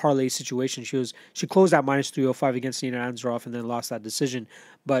in a parlay situation. She closed at minus 305 against Nina Ansaroff and then lost that decision.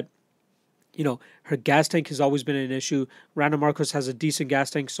 But her gas tank has always been an issue. Randa Marcos has a decent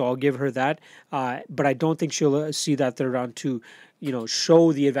gas tank, so I'll give her that. But I don't think she'll see that third round to,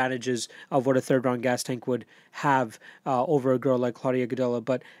 show the advantages of what a third round gas tank would have over a girl like Claudia Gadelha.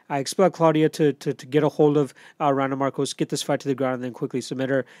 But I expect Claudia to get a hold of Randa Marcos, get this fight to the ground, and then quickly submit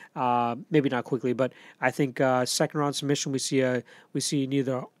her. Maybe not quickly, but I think second round submission we see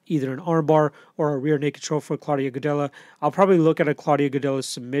either an armbar or a rear naked choke for Claudia Gadelha. I'll probably look at a Claudia Gadelha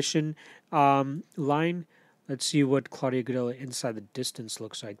submission line. Let's see what Claudia Gadelha inside the distance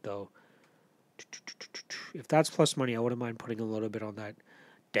looks like, though. If that's plus money, I wouldn't mind putting a little bit on that.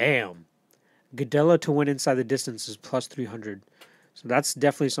 Damn. Gadelha to win inside the distance is plus 300. So that's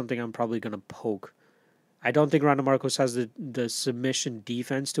definitely something I'm probably going to poke. I don't think Randa Marcos has the submission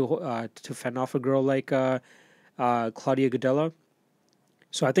defense to fend off a girl like Claudia Gadelha.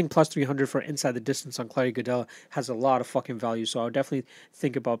 So I think plus 300 for inside the distance on Claudia Gadelha has a lot of fucking value. So I would definitely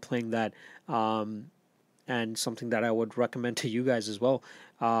think about playing that. And something that I would recommend to you guys as well.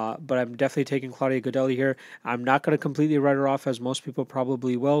 But I'm definitely taking Claudia Gadelha here. I'm not going to completely write her off, as most people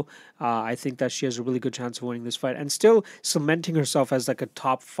probably will. I think that she has a really good chance of winning this fight and still cementing herself as like a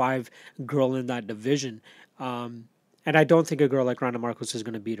top 5 girl in that division. And I don't think a girl like Randa Marcos is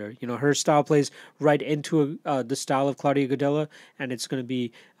going to beat her. Her style plays right into the style of Claudia Gadelha, and it's going to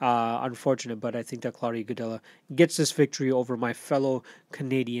be unfortunate. But I think that Claudia Gadelha gets this victory over my fellow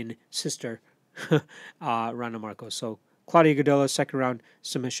Canadian sister, Randa Marcos. So Claudia Gadelha, second round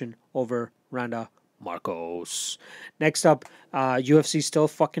submission over Randa Marcos. Next up, UFC still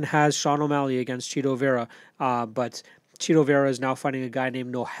fucking has Sean O'Malley against Chito Vera, but Chito Vera is now fighting a guy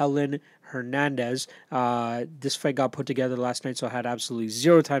named Nohelen Hernandez. This fight got put together last night, so I had absolutely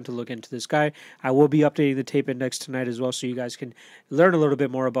zero time to look into this guy. I will be updating the tape index tonight as well, so you guys can learn a little bit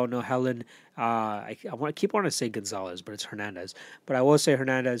more about Nohelen. I keep wanting to say Gonzalez, but it's Hernandez. But I will say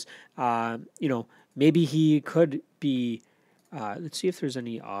Hernandez. Maybe he could be. Let's see if there's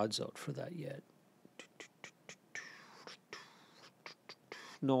any odds out for that yet.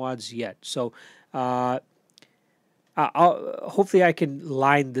 No odds yet. So. Hopefully I can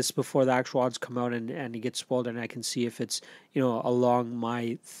line this before the actual odds come out and it gets spoiled, and I can see if it's along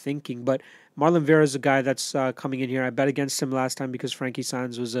my thinking. But Marlon Vera is a guy that's coming in here. I bet against him last time because Frankie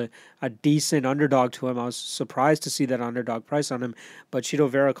Saenz was a decent underdog to him. I was surprised to see that underdog price on him. But Chito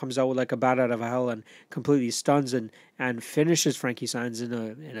Vera comes out with like a bat out of hell and completely stuns and finishes Frankie Saenz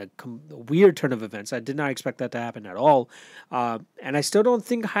in a weird turn of events. I did not expect that to happen at all. And I still don't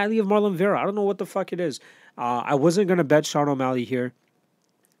think highly of Marlon Vera. I don't know what the fuck it is. I wasn't going to bet Sean O'Malley here.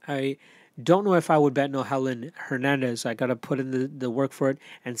 I don't know if I would bet Nohelen Hernandez. I got to put in the work for it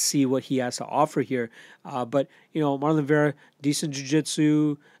and see what he has to offer here. But Marlon Vera, decent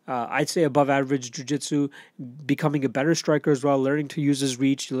jiu-jitsu. I'd say above average jiu-jitsu, becoming a better striker as well, learning to use his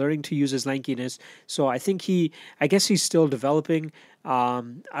reach, learning to use his lankiness. So I guess he's still developing. I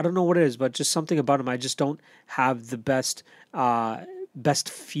don't know what it is, but just something about him. I just don't have the best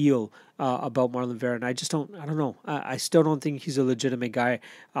feel about Marlon Vera, and I don't know. I still don't think he's a legitimate guy.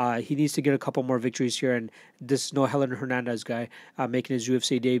 He needs to get a couple more victories here, and this Nohelen Hernandez guy making his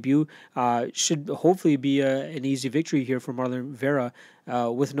UFC debut should hopefully be an easy victory here for Marlon Vera.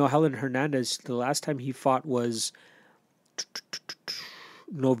 With Nohelen Hernandez, the last time he fought was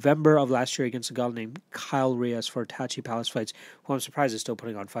November of last year against a guy named Kyle Reyes for Tachi Palace Fights, who I'm surprised is still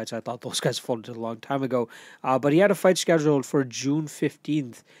putting on fights. I thought those guys folded a long time ago. But he had a fight scheduled for June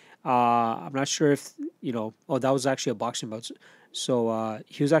 15th. I'm not sure if, that was actually a boxing bout. So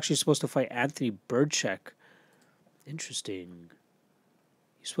he was actually supposed to fight Anthony Birdchek. Interesting.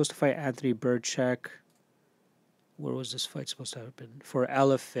 He's supposed to fight Anthony Birdchek. Where was this fight supposed to happen? For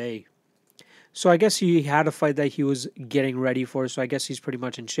LFA. So I guess he had a fight that he was getting ready for, so I guess he's pretty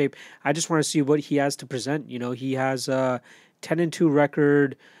much in shape. I just want to see what he has to present. He has a 10-2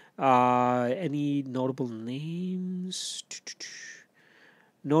 record. Any notable names?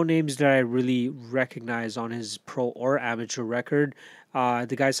 No names that I really recognize on his pro or amateur record.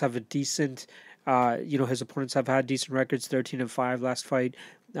 The guys have a decent, his opponents have had decent records, 13-5 last fight,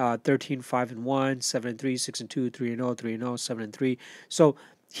 13-5-1, 7-3, 6-2, 3-0, 3-0, 7-3. So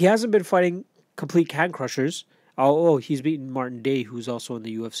he hasn't been fighting complete can crushers. He's beaten Martin Day, who's also in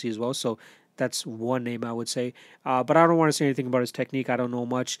the UFC as well. So that's one name I would say. But I don't want to say anything about his technique. I don't know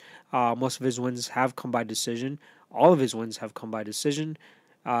much. Most of his wins have come by decision. All of his wins have come by decision,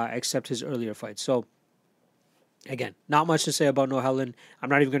 except his earlier fights. So again, not much to say about Nohelen. I'm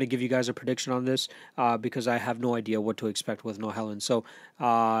not even going to give you guys a prediction on this because I have no idea what to expect with Nohelen. So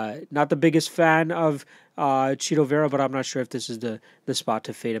not the biggest fan of Chito Vera, but I'm not sure if this is the spot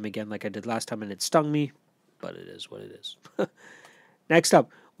to fade him again like I did last time, and it stung me, but it is what it is. Next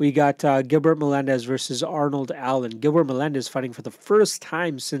up, we got Gilbert Melendez versus Arnold Allen. Gilbert Melendez fighting for the first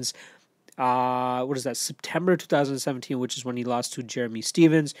time since September 2017, which is when he lost to Jeremy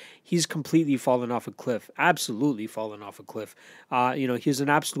Stevens. He's completely fallen off a cliff. Absolutely fallen off a cliff. He's an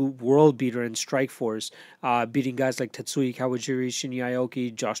absolute world beater in Strikeforce, beating guys like Tetsuya Kawajiri, Shinya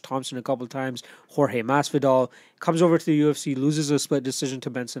Aoki, Josh Thompson a couple times, Jorge Masvidal. Comes over to the UFC, loses a split decision to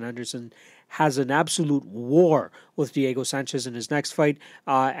Benson Henderson, has an absolute war with Diego Sanchez in his next fight,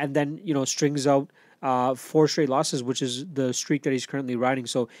 and then, strings out 4 straight losses, which is the streak that he's currently riding.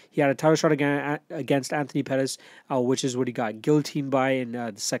 So he had a title shot against Anthony Pettis, which is what he got guillotined by in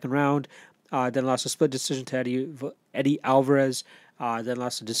the second round. Then lost a split decision to Eddie Alvarez. Then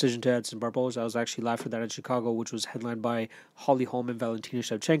lost a decision to Edson Barboza. I was actually live for that in Chicago, which was headlined by Holly Holm and Valentina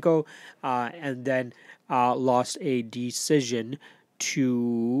Shevchenko. And then lost a decision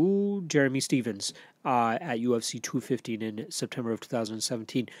to Jeremy Stevens at UFC 215 in September of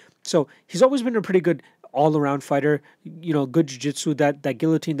 2017. So he's always been a pretty good all-around fighter. Good jiu-jitsu. That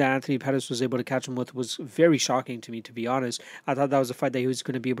guillotine that Anthony Pettis was able to catch him with was very shocking to me, to be honest. I thought that was a fight that he was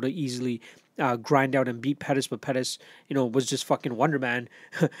going to be able to easily grind out and beat Pettis, but Pettis, was just fucking Wonder Man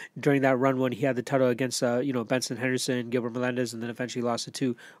during that run when he had the title against, Benson Henderson, Gilbert Melendez, and then eventually lost it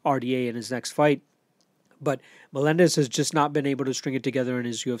to RDA in his next fight. But Melendez has just not been able to string it together in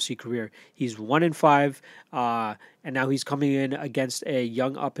his UFC career. He's 1-5, and now he's coming in against a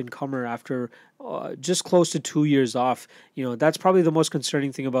young up-and-comer after just close to 2 years off. That's probably the most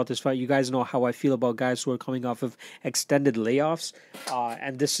concerning thing about this fight. You guys know how I feel about guys who are coming off of extended layoffs,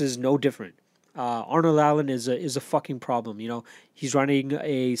 and this is no different. Arnold Allen is a fucking problem. He's running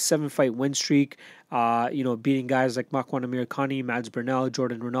a 7 fight win streak. Beating guys like Makwan Amirkhani, Mads Burnell,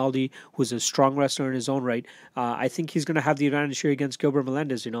 Jordan Rinaldi, who's a strong wrestler in his own right. I think he's going to have the advantage here against Gilbert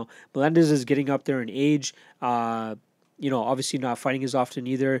Melendez. Melendez is getting up there in age. Obviously not fighting as often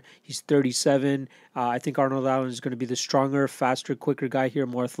either. He's 37. I think Arnold Allen is going to be the stronger, faster, quicker guy here,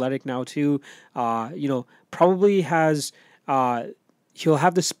 more athletic now too. Probably has. He'll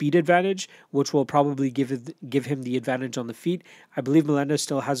have the speed advantage, which will probably give him the advantage on the feet. I believe Melendez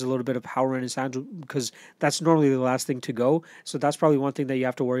still has a little bit of power in his hands because that's normally the last thing to go. So that's probably one thing that you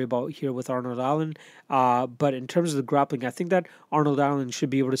have to worry about here with Arnold Allen. But in terms of the grappling, I think that Arnold Allen should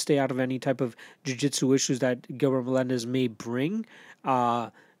be able to stay out of any type of jiu-jitsu issues that Gilbert Melendez may bring.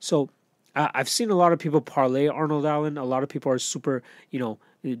 I've seen a lot of people parlay Arnold Allen. A lot of people are super,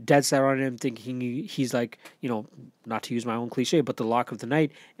 dead set on him, thinking he's like, not to use my own cliche, but the lock of the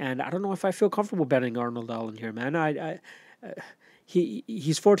night. And I don't know if I feel comfortable betting Arnold Allen here, man.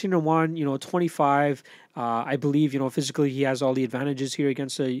 He's 14-1, 25. I believe, physically he has all the advantages here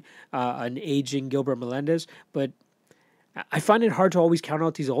against an aging Gilbert Melendez, but I find it hard to always count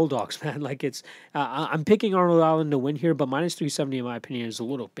out these old dogs, man. Like I'm picking Arnold Allen to win here, but minus 370 in my opinion is a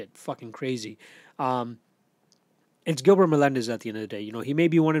little bit fucking crazy. It's Gilbert Melendez at the end of the day. He may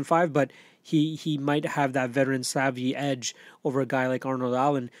be 1-5, but he might have that veteran savvy edge over a guy like Arnold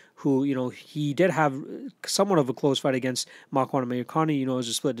Allen, who, he did have somewhat of a close fight against Makwan Amirkhani, it was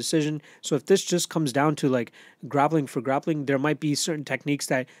a split decision. So if this just comes down to like grappling for grappling, there might be certain techniques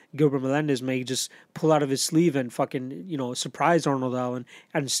that Gilbert Melendez may just pull out of his sleeve and fucking, surprise Arnold Allen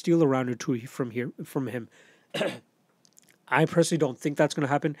and steal a round or two from him. I personally don't think that's going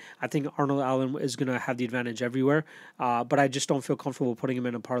to happen. I think Arnold Allen is going to have the advantage everywhere, but I just don't feel comfortable putting him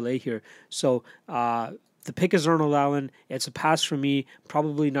in a parlay here. So the pick is Arnold Allen. It's a pass for me,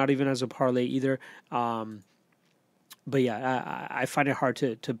 probably not even as a parlay either. But yeah, I find it hard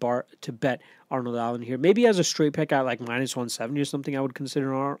to bet Arnold Allen here. Maybe as a straight pick at like minus 170 or something, I would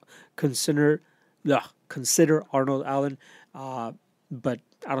consider Arnold Allen. But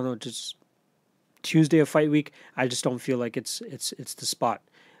I don't know, just Tuesday of fight week, I just don't feel like it's the spot.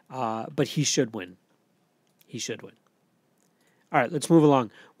 But he should win. He should win. All right, let's move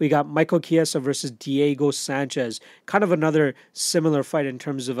along. We got Michael Chiesa versus Diego Sanchez. Kind of another similar fight in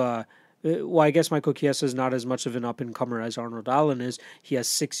terms of I guess Michael Chiesa is not as much of an up-and-comer as Arnold Allen is. He has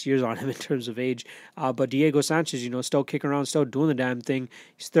 6 years on him in terms of age. But Diego Sanchez, still kicking around, still doing the damn thing.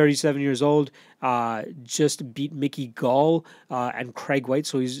 He's 37 years old. Just beat Mickey Gall and Craig White,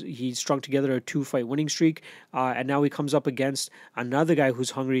 so he's strung together a 2-fight winning streak. And now he comes up against another guy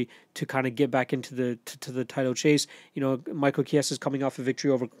who's hungry to kind of get back into the title chase. Michael Chiesa is coming off a victory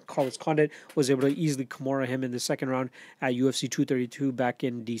over Carlos Condit, was able to easily Kimura him in the second round at UFC 232 back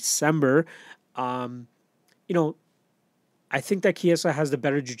in December. I think that Chiesa has the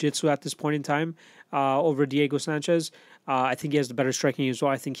better jiu-jitsu at this point in time over Diego Sanchez. I think he has the better striking as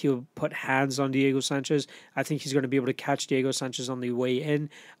well. I think he'll put hands on Diego Sanchez. I think he's going to be able to catch Diego Sanchez on the way in.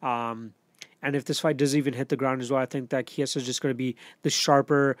 And if this fight does even hit the ground as well, I think that Chiesa is just going to be the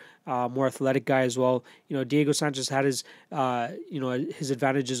sharper, more athletic guy as well. Diego Sanchez had his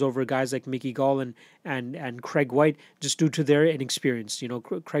advantages over guys like Mickey Gall and Craig White just due to their inexperience.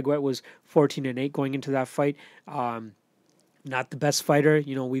 Craig White was 14-8 going into that fight. Not the best fighter.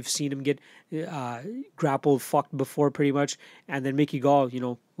 We've seen him get grappled, fucked before pretty much. And then Mickey Gall,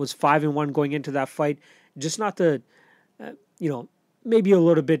 was 5-1 going into that fight. Just not the, maybe a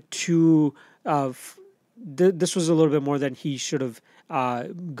little bit too, this was a little bit more than he should have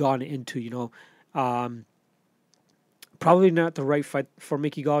gone into, probably not the right fight for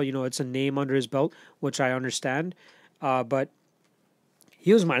Mickey Gall. It's a name under his belt, which I understand. But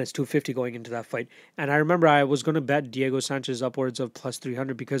he was minus 250 going into that fight. And I remember I was going to bet Diego Sanchez upwards of plus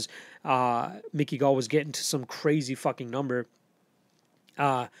 300 because Mickey Gall was getting to some crazy fucking number.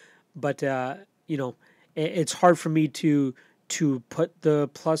 But it's hard for me to put the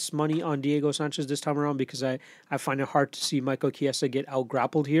plus money on Diego Sanchez this time around because I find it hard to see Michael Chiesa get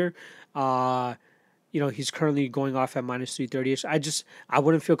out-grappled here. He's currently going off at minus 330-ish. I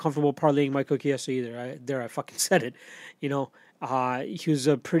wouldn't feel comfortable parlaying Michael Chiesa either. I fucking said it. He was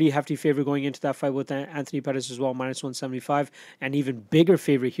a pretty hefty favorite going into that fight with Anthony Pettis as well, minus 175, and even bigger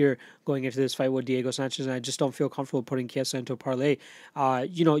favorite here going into this fight with Diego Sanchez. And I just don't feel comfortable putting Chiesa into a parlay.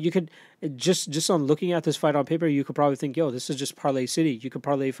 You could just on looking at this fight on paper, you could probably think, yo, this is just parlay city. You could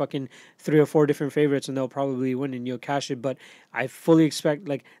parlay fucking 3 or 4 different favorites and they'll probably win and you'll cash it. But I fully expect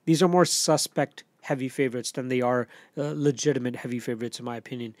these are more suspect heavy favorites than they are legitimate heavy favorites in my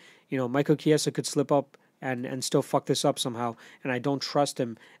opinion. Michael Chiesa could slip up and still fuck this up somehow. And I don't trust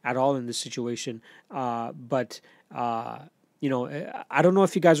him at all in this situation. But I don't know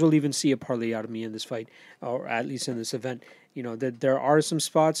if you guys will even see a parlay out of me in this fight, or at least in this event. That there are some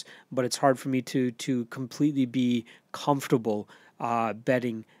spots, but it's hard for me to completely be comfortable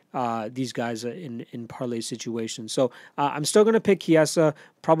betting these guys in parlay situations. So I'm still going to pick Chiesa,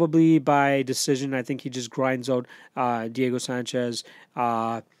 probably by decision. I think he just grinds out Diego Sanchez.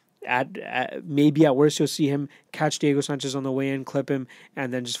 At maybe at worst you'll see him catch Diego Sanchez on the way in, clip him,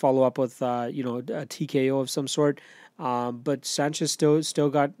 and then just follow up with a TKO of some sort. But Sanchez still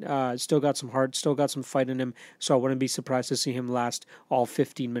got some heart, still got some fight in him. So I wouldn't be surprised to see him last all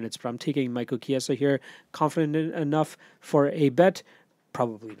 15 minutes. But I'm taking Michael Chiesa here. Confident enough for a bet?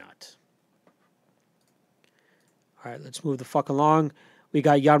 Probably not. All right, let's move the fuck along. We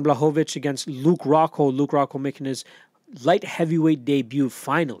got Jan Blachowicz against Luke Rockhold. Luke Rockhold making his light heavyweight debut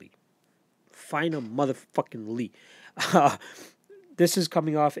finally. Final motherfucking this is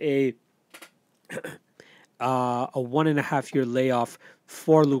coming off a 1.5 year layoff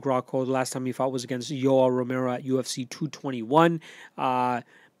for Luke Rockhold. The last time he fought was against Yoel Romero at UFC 221,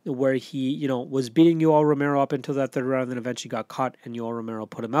 where he, was beating Yoel Romero up until that third round, and then eventually got caught, and Yoel Romero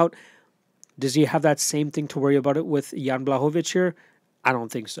put him out. Does he have that same thing to worry about it with Jan Blachowicz here? I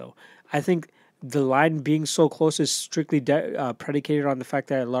don't think so. I think the line being so close is strictly predicated on the fact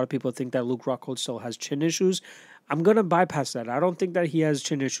that a lot of people think that Luke Rockhold still has chin issues. I'm going to bypass that. I don't think that he has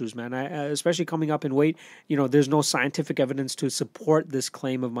chin issues, man. Especially coming up in weight, there's no scientific evidence to support this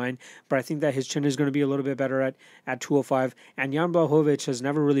claim of mine, but I think that his chin is going to be a little bit better at 205. And Jan Blachowicz has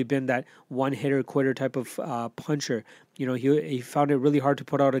never really been that one-hitter quitter type of puncher. He found it really hard to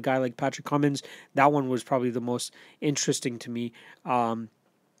put out a guy like Patrick Cummins. That one was probably the most interesting to me.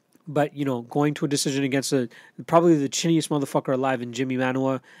 But, going to a decision against probably the chinniest motherfucker alive in Jimmy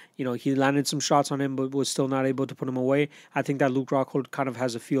Manuwa, he landed some shots on him, but was still not able to put him away. I think that Luke Rockhold kind of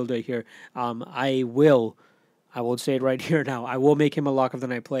has a field day here. I will say it right here now. I will make him a lock of the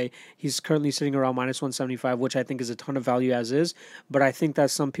night play. He's currently sitting around minus 175, which I think is a ton of value as is. But I think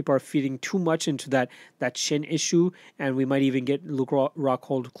that some people are feeding too much into that chin issue, and we might even get Luke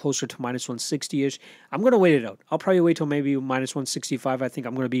Rockhold closer to minus 160-ish. I'm going to wait it out. I'll probably wait till maybe minus 165. I think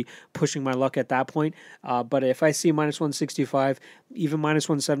I'm going to be pushing my luck at that point. But if I see minus 165, even minus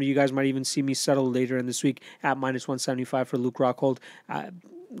 170, you guys might even see me settle later in this week at minus 175 for Luke Rockhold.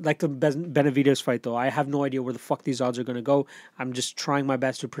 Like the Benavidez fight, though, I have no idea where the fuck these odds are going to go. I'm just trying my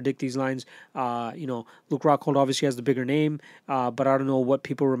best to predict these lines. Luke Rockhold obviously has the bigger name, but I don't know what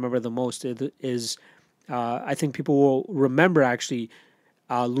people remember the most. I think people will remember actually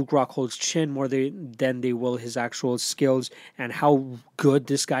Luke Rockhold's chin more than they will his actual skills and how good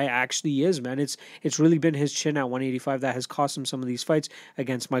this guy actually is, man. It's really been his chin at 185 that has cost him some of these fights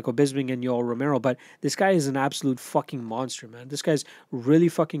against Michael Bisping and Yoel Romero, but this guy is an absolute fucking monster, man. This guy's really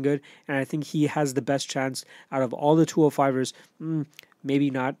fucking good, and I think he has the best chance out of all the 205ers.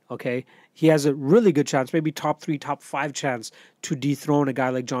 Maybe not, okay? He has a really good chance, maybe top 3, top 5 chance to dethrone a guy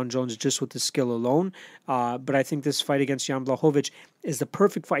like John Jones just with the skill alone. But I think this fight against Jan Blachowicz is the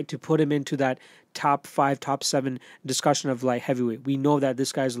perfect fight to put him into that top 5, top 7 discussion of light heavyweight. We know that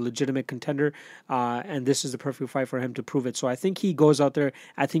this guy's a legitimate contender, and this is the perfect fight for him to prove it. So I think he goes out there.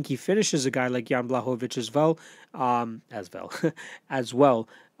 I think he finishes a guy like Jan Blachowicz as well.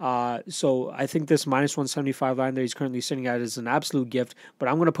 So I think this minus 175 line that he's currently sitting at is an absolute gift, but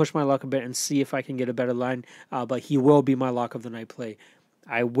I'm going to push my luck a bit and see if I can get a better line, but he will be my lock of the night play.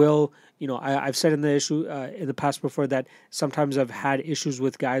 I will, I've said in the past before that sometimes I've had issues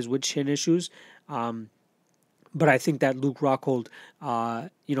with guys with chin issues, but I think that Luke Rockhold,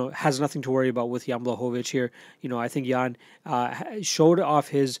 has nothing to worry about with Jan Blachowicz here. I think Jan showed off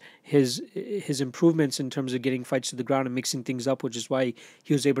his improvements in terms of getting fights to the ground and mixing things up, which is why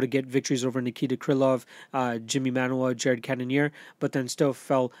he was able to get victories over Nikita Krylov, Jimmy Manuwa, Jared Cannonier, but then still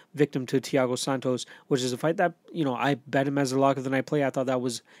fell victim to Thiago Santos, which is a fight that, I bet him as a lock of the night play. I thought that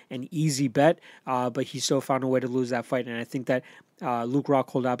was an easy bet, but he still found a way to lose that fight, and I think that Luke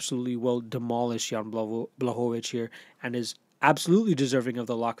Rockhold absolutely will demolish Jan Blachowicz here and is absolutely deserving of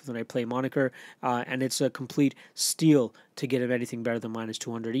the lock of the night play moniker, and it's a complete steal to get him anything better than minus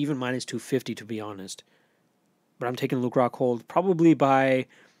 200, even minus 250 to be honest. But I'm taking Luke Rockhold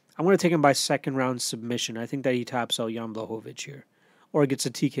I'm going to take him by second round submission. I think that he taps out Jan Blachowicz here, or gets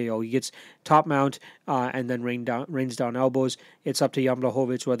a TKO. He gets top mount and then rains down elbows. It's up to Jan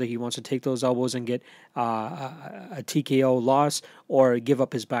Blachowicz whether he wants to take those elbows and get a TKO loss or give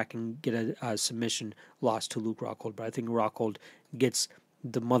up his back and get a submission loss to Luke Rockhold. But I think Rockhold gets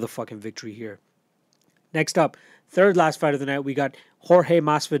the motherfucking victory here. Next up, third last fight of the night, we got Jorge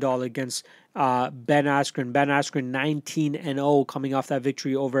Masvidal against Ben Askren. Ben Askren 19-0 coming off that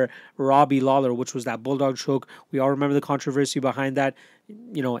victory over Robbie Lawler, which was that bulldog choke. We all remember the controversy behind that,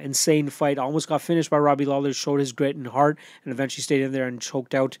 insane fight. Almost got finished by Robbie Lawler, showed his grit and heart, and eventually stayed in there and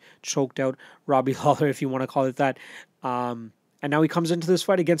choked out Robbie Lawler, if you want to call it that. And now he comes into this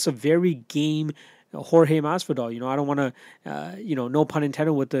fight against a very game Jorge Masvidal. I don't want to, no pun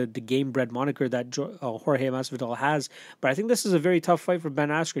intended with the game bred moniker that Jorge Masvidal has, but I think this is a very tough fight for Ben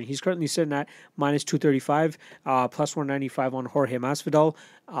Askren. He's currently sitting at minus 235, plus 195 on Jorge Masvidal.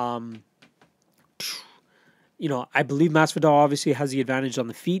 I believe Masvidal obviously has the advantage on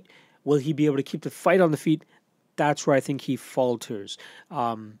the feet. Will he be able to keep the fight on the feet? That's where I think he falters.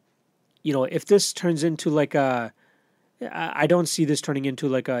 If this turns into like I don't see this turning into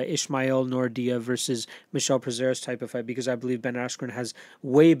like a Ishmael Nordia versus Michel Prazeres type of fight, because I believe Ben Askren has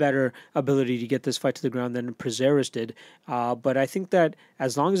way better ability to get this fight to the ground than Prazeres did. But I think that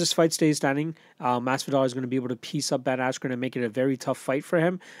as long as this fight stays standing, Masvidal is going to be able to piece up Ben Askren and make it a very tough fight for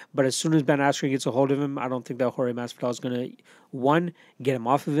him. But as soon as Ben Askren gets a hold of him, I don't think that Jorge Masvidal is going to, one, get him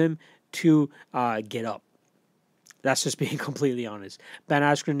off of him, two, get up. That's just being completely honest. Ben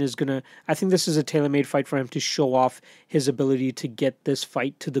Askren is going to... I think this is a tailor-made fight for him to show off his ability to get this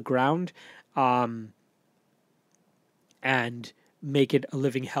fight to the ground and make it a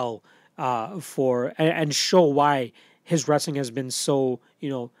living hell and show why his wrestling has been so,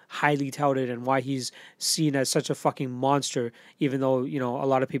 highly touted and why he's seen as such a fucking monster, even though, a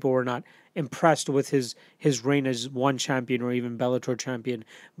lot of people were not impressed with his reign as one champion or even Bellator champion.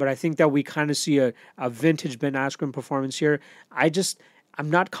 But I think that we kind of see a vintage Ben Askren performance here. I'm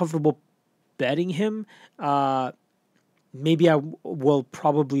not comfortable betting him. Maybe I will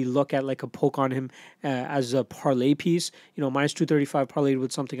probably look at like a poke on him as a parlay piece. Minus 235 parlayed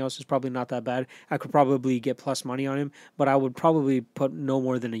with something else is probably not that bad. I could probably get plus money on him, but I would probably put no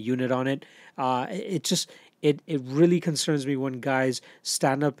more than a unit on it. It really concerns me when guys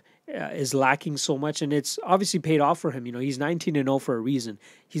stand up is lacking so much, and it's obviously paid off for him. He's 19-0 for a reason.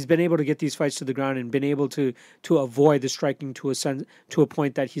 He's been able to get these fights to the ground and been able to avoid the striking to a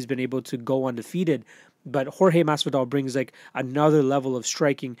point that he's been able to go undefeated. But Jorge Masvidal brings like another level of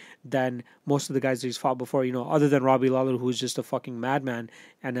striking than most of the guys that he's fought before, other than Robbie Lawler, who's just a fucking madman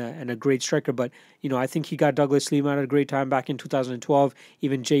and a great striker. But, I think he got Douglas Lima at a great time back in 2012.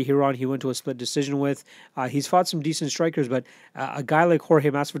 Even Jay Hiron, he went to a split decision with. He's fought some decent strikers, but a guy like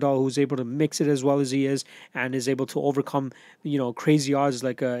Jorge Masvidal, who's able to mix it as well as he is and is able to overcome, crazy odds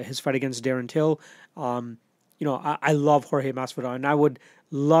like his fight against Darren Till. I love Jorge Masvidal, and I would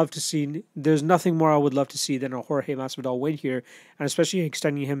love to see... There's nothing more I would love to see than a Jorge Masvidal win here, and especially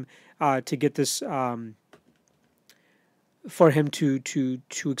extending him to get this... for him to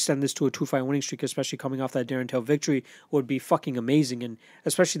extend this to a 2-fight winning streak, especially coming off that Darren Till victory, would be fucking amazing, and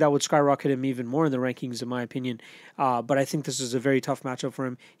especially that would skyrocket him even more in the rankings, in my opinion. But I think this is a very tough matchup for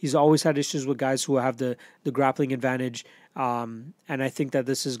him. He's always had issues with guys who have the grappling advantage, and I think that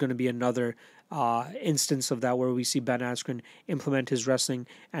this is going to be another instance of that where we see Ben Askren implement his wrestling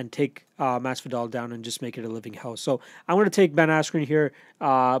and take Masvidal down and just make it a living hell. So I'm going to take Ben Askren here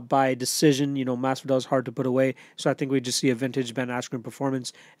by decision. Masvidal is hard to put away, so I think we just see a vintage Ben Askren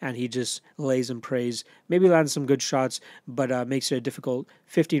performance, and he just lays and prays. Maybe lands some good shots, but makes it a difficult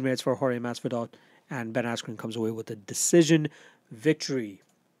 15 minutes for Jorge Masvidal, and Ben Askren comes away with a decision victory.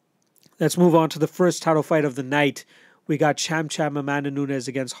 Let's move on to the first title fight of the night. We got champ Amanda Nunes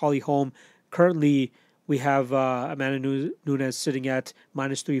against Holly Holm. Currently, we have Amanda Nunes sitting at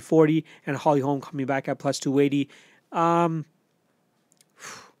minus 340 and Holly Holm coming back at plus 280.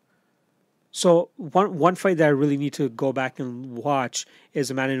 So one fight that I really need to go back and watch is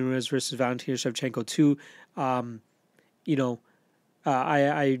Amanda Nunes versus Valentina Shevchenko 2.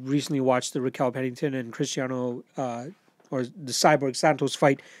 I recently watched the Raquel Pennington and Cristiano or the Cyborg Santos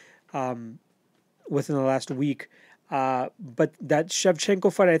fight within the last week. But that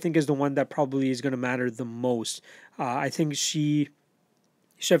Shevchenko fight, I think, is the one that probably is going to matter the most. I think Shevchenko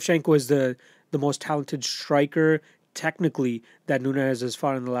is the most talented striker, technically, that Nunes has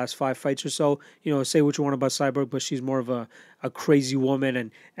fought in the last 5 fights or so. Say what you want about Cyborg, but she's more of a crazy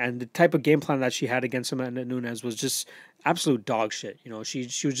woman, and the type of game plan that she had against Amanda Nunes was just absolute dog shit. She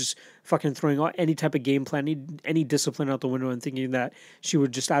was just fucking throwing out any type of game plan, any discipline out the window, and thinking that she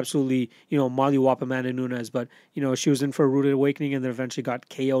would just absolutely, mollywop Amanda Nunes. But, she was in for a rude awakening and then eventually got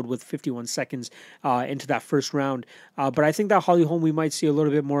KO'd with 51 seconds into that first round. But I think that Holly Holm, we might see a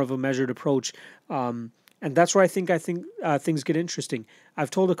little bit more of a measured approach. And that's where I think things get interesting.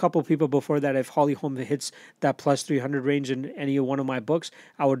 I've told a couple of people before that if Holly Holm hits that plus 300 range in any one of my books,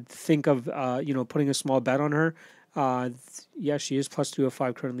 I would think of putting a small bet on her. Yeah, she is plus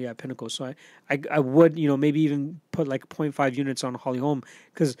 205 currently at Pinnacle, so I would maybe even put like point 0.5 units on Holly Holm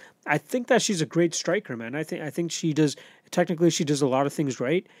because I think that she's a great striker, man. I think she does technically she does a lot of things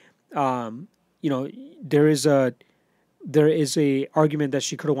right. Um, you know, there is a argument that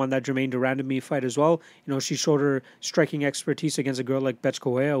she could have won that Jermaine Durandamy fight as well. She showed her striking expertise against a girl like Bethe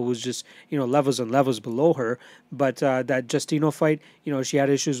Correia, who was just levels and levels below her. But that Justino fight, she had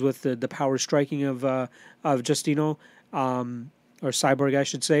issues with the power striking of Justino. Or Cyborg, I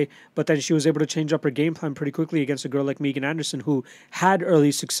should say. But then she was able to change up her game plan pretty quickly against a girl like Megan Anderson, who had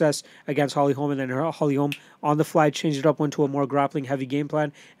early success against Holly Holm, and then Holly Holm on the fly changed it up, went to a more grappling heavy game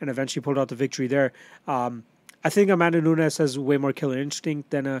plan, and eventually pulled out the victory there. I think Amanda Nunes has way more killer instinct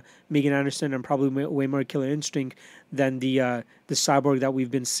than Megan Anderson, and probably way more killer instinct than the Cyborg that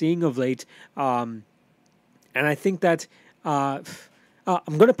we've been seeing of late. And I think that I'm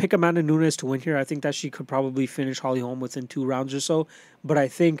going to pick Amanda Nunes to win here. I think that she could probably finish Holly Holm within 2 rounds or so. But I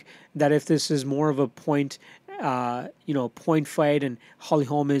think that if this is more of a point fight, and Holly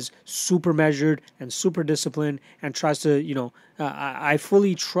Holm is super measured and super disciplined and tries to, I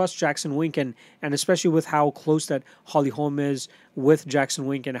fully trust Jackson Wink, and especially with how close that Holly Holm is with Jackson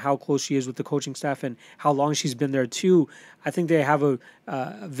Wink and how close she is with the coaching staff and how long she's been there too. I think they have a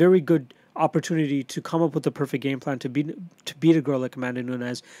very good opportunity to come up with the perfect game plan to beat a girl like Amanda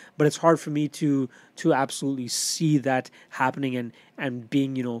Nunes, but it's hard for me to absolutely see that happening and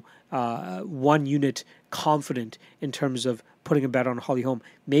being 1 unit confident in terms of putting a bet on Holly Holm.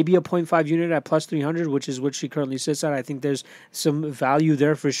 Maybe a 0.5 unit at plus 300, which is what she currently sits at. I think there's some value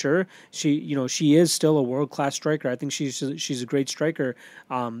there for sure. She is still a world-class striker. I think she's a great striker.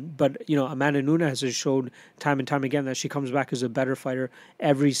 But Amanda Nunes has showed time and time again that she comes back as a better fighter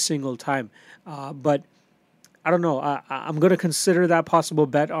every single time. But I don't know. I'm going to consider that possible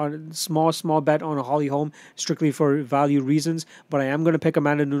bet on small bet on a Holly Holm strictly for value reasons, but I am going to pick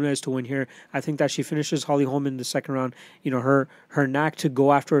Amanda Nunes to win here. I think that she finishes Holly Holm in the second round. Her knack to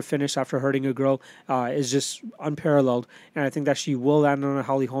go after a finish after hurting a girl is just unparalleled, and I think that she will land on a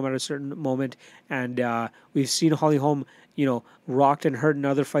Holly Holm at a certain moment. And we've seen Holly Holm rocked and hurt in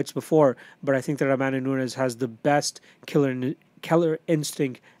other fights before, but I think that Amanda Nunes has the best killer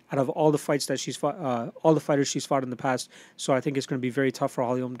instinct out of all the fights that she's fought, all the fighters she's fought in the past. So I think it's going to be very tough for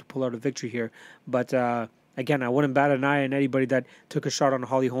Holly Holm to pull out a victory here. But again, I wouldn't bat an eye on anybody that took a shot on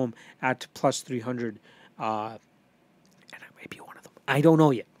Holly Holm at plus 300. And I may be one of them. I don't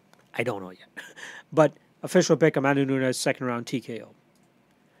know yet. But official pick, Amanda Nunes, second round TKO. All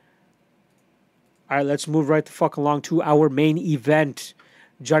right, let's move right the fuck along to our main event.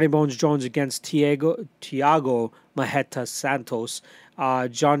 Johnny Bones Jones against Thiago Marreta Santos.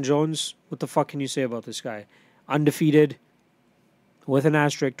 John Jones, what the fuck can you say about this guy? Undefeated, with an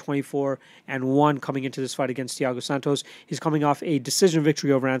asterisk, 24-1 coming into this fight against Thiago Santos. He's coming off a decision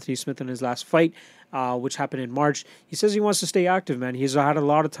victory over Anthony Smith in his last fight, which happened in March. He says he wants to stay active, man. He's had a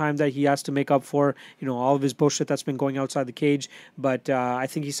lot of time that he has to make up for, all of his bullshit that's been going outside the cage. But I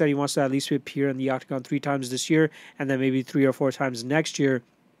think he said he wants to at least appear in the octagon 3 times this year, and then maybe 3 or 4 times next year.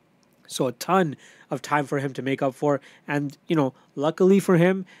 So a ton of time for him to make up for. And, luckily for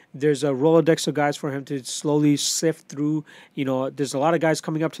him, there's a Rolodex of guys for him to slowly sift through. There's a lot of guys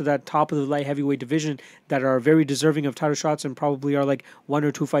coming up to that top of the light heavyweight division that are very deserving of title shots and probably are like 1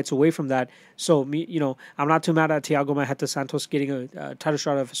 or 2 fights away from that. So, I'm not too mad at Thiago Marreta Santos getting a title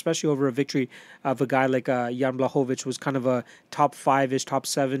shot, especially over a victory of a guy like Jan Blachowicz, was kind of a top 5-ish, top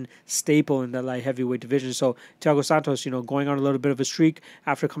 7 staple in that light heavyweight division. So Thiago Santos, going on a little bit of a streak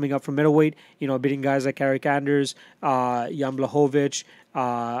after coming up from middleweight, beating guys like Eric Anders, Jan Blachowicz.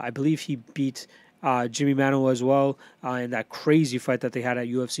 I believe he beat Jimmy Manuwa as well in that crazy fight that they had at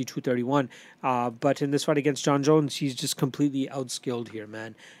UFC 231. But in this fight against John Jones, he's just completely outskilled here,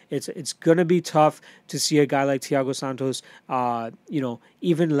 man. It's going to be tough to see a guy like Thiago Santos,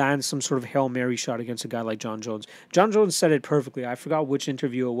 even land some sort of Hail Mary shot against a guy like John Jones. John Jones said it perfectly. I forgot which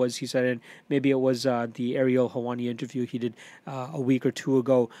interview it was he said it. Maybe it was the Ariel Helwani interview he did a week or 2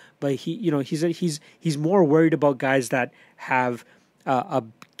 ago. But he said he's more worried about guys that have a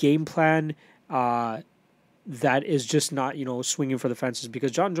game plan that is just not, swinging for the fences,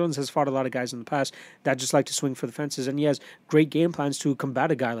 because John Jones has fought a lot of guys in the past that just like to swing for the fences, and he has great game plans to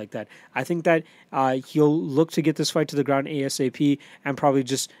combat a guy like that. I think that he'll look to get this fight to the ground ASAP and probably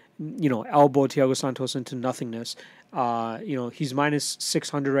just, elbow Thiago Santos into nothingness. He's minus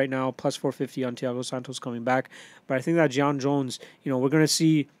 600 right now, plus 450 on Thiago Santos coming back. But I think that John Jones, we're going to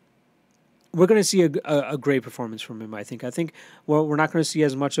see we're going to see a great performance from him. I think. We're not going to see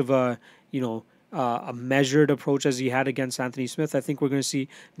as much of a a measured approach as he had against Anthony Smith. I think we're going to see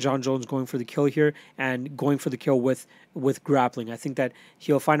John Jones going for the kill here and going for the kill with grappling. I think that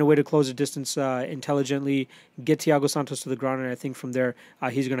he'll find a way to close the distance intelligently, get Thiago Santos to the ground, and I think from there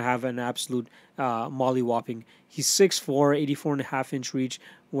he's going to have an absolute molly-whopping. He's 6'4", 84.5-inch reach,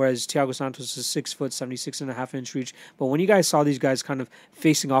 whereas Thiago Santos is 6 foot, 76.5-inch reach. But when you guys saw these guys kind of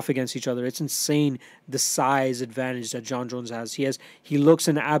facing off against each other, it's insane the size advantage that John Jones has. He looks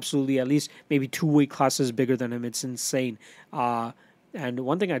in absolutely at least maybe 2 weight classes bigger than him. It's insane. And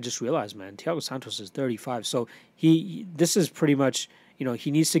one thing I just realized, man, Thiago Santos is 35, so this is pretty much.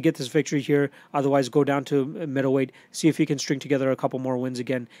 He needs to get this victory here. Otherwise, go down to middleweight, see if he can string together a couple more wins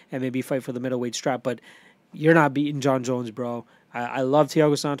again, and maybe fight for the middleweight strap. But you're not beating John Jones, bro. I love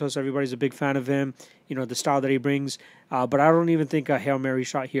Thiago Santos. Everybody's a big fan of him. The style that he brings. But I don't even think a Hail Mary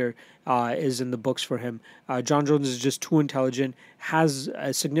shot here is in the books for him. John Jones is just too intelligent, has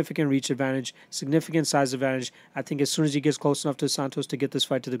a significant reach advantage, significant size advantage. I think as soon as he gets close enough to Santos to get this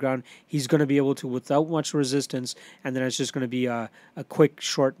fight to the ground, he's going to be able to without much resistance, and then it's just going to be a quick,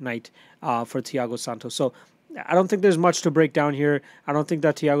 short night for Thiago Santos. So I don't think there's much to break down here. I don't think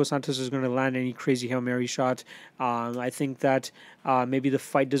that Thiago Santos is going to land any crazy Hail Mary shot. I think that maybe the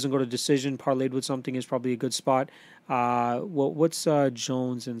fight doesn't go to decision. Parlayed with something is probably a good spot. What's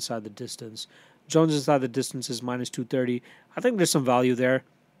Jones inside the distance? Jones inside the distance is minus 230. I think there's some value there.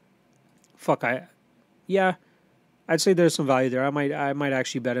 I'd say there's some value there. I might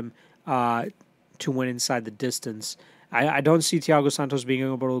actually bet him to win inside the distance. I don't see Thiago Santos being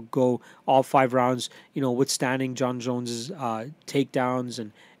able to go all 5 rounds, withstanding John Jones's takedowns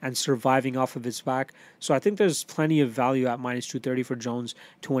and surviving off of his back. So I think there's plenty of value at minus 230 for Jones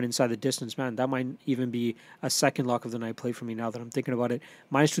to win inside the distance. Man, that might even be a second lock of the night play for me now that I'm thinking about it.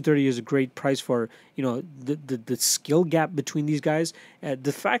 Minus 230 is a great price for, the skill gap between these guys.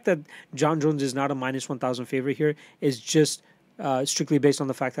 The fact that John Jones is not a minus 1,000 favorite here is just strictly based on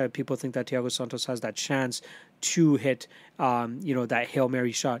the fact that people think that Thiago Santos has that chance to hit, that Hail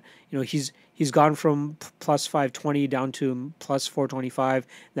Mary shot. He's gone from plus 520 down to plus 425,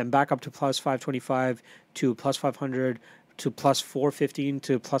 then back up to plus 525 to plus 500 to plus 415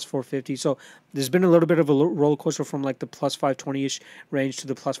 to plus 450. So there's been a little bit of a roller coaster from like the plus 520-ish range to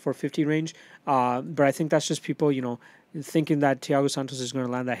the plus 450 range. But I think that's just people, thinking that Thiago Santos is going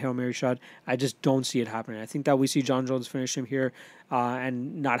to land that Hail Mary shot. I just don't see it happening. I think that we see John Jones finish him here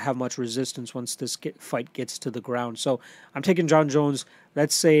and not have much resistance once this fight gets to the ground. So I'm taking John Jones,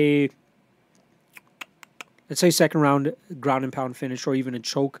 let's say second round ground and pound finish, or even a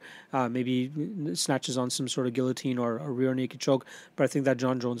choke, maybe snatches on some sort of guillotine or a rear naked choke. But I think that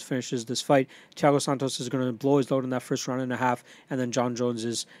John Jones finishes this fight. Thiago Santos is going to blow his load in that first round and a half, and then John Jones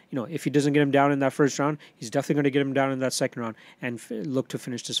is, if he doesn't get him down in that first round, he's definitely going to get him down in that second round and look to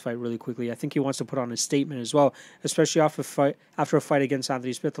finish this fight really quickly. I think he wants to put on a statement as well, especially after a fight against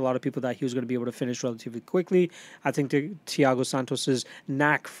Anthony Smith. A lot of people that he was going to be able to finish relatively quickly. I think Thiago Santos's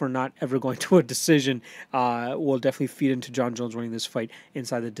knack for not ever going to a decision will definitely feed into John Jones winning this fight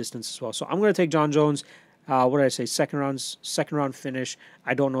inside the distance as well. So I'm going to take John Jones. What did I say? Second round finish.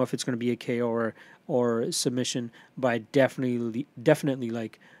 I don't know if it's going to be a KO or submission, but I definitely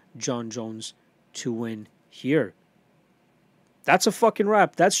like John Jones to win here. That's a fucking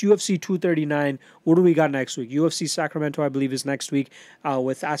wrap. That's UFC 239. What do we got next week? UFC Sacramento, I believe, is next week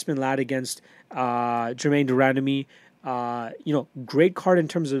with Aspen Ladd against Jermaine Durandamy. Great card in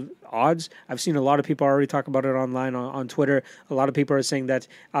terms of odds. I've seen a lot of people already talk about it online on Twitter. A lot of people are saying that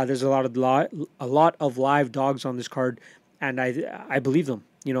there's a lot of live dogs on this card, and I believe them.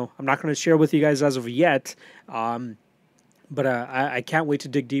 I'm not going to share with you guys as of yet, but I can't wait to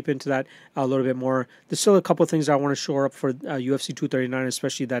dig deep into that a little bit more. There's still a couple of things I want to shore up for UFC 239,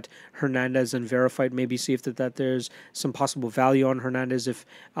 especially that Hernandez and Vera fight. Maybe see if that there's some possible value on Hernandez if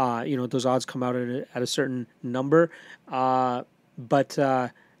those odds come out at a certain number. But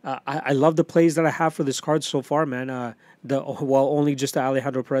I love the plays that I have for this card so far, man. Only just the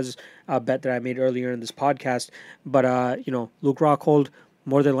Alejandro Perez bet that I made earlier in this podcast, but Luke Rockhold,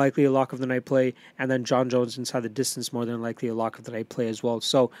 more than likely a lock of the night play, and then John Jones inside the distance, more than likely a lock of the night play as well.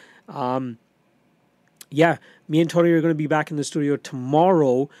 So, me and Tony are going to be back in the studio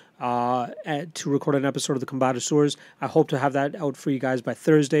tomorrow to record an episode of the Combatisseurs. I hope to have that out for you guys by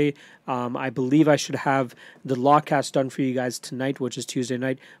Thursday. I believe I should have the Lawcast done for you guys tonight, which is Tuesday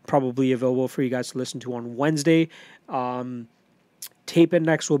night, probably available for you guys to listen to on Wednesday. Tape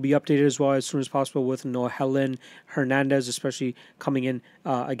Index will be updated as well as soon as possible with Nohelen Hernandez, especially coming in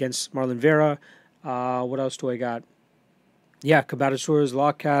against Marlon Vera. What else do I got? Yeah, Combatisseurs,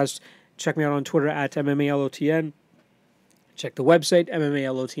 Lawcast, Check me out on Twitter at MMALOTN. Check the website,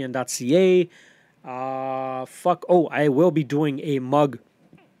 MMALOTN.ca. I will be doing a mug.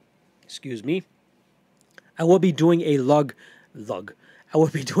 Excuse me. I will be doing a I will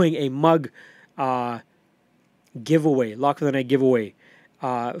be doing a mug giveaway, Lock of the Night giveaway.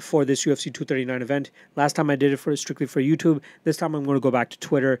 For this UFC 239 event. Last time I did it strictly for YouTube. This time I'm going to go back to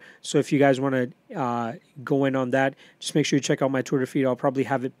Twitter. So if you guys want to go in on that, just make sure you check out my Twitter feed. I'll probably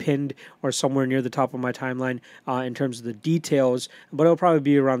have it pinned or somewhere near the top of my timeline in terms of the details. But it'll probably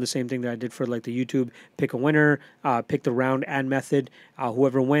be around the same thing that I did for like the YouTube. Pick a winner, pick the round and method.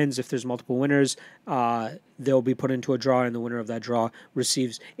 Whoever wins, if there's multiple winners, they'll be put into a draw, and the winner of that draw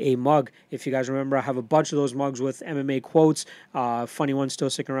receives a mug. If you guys remember, I have a bunch of those mugs with MMA quotes. Funny ones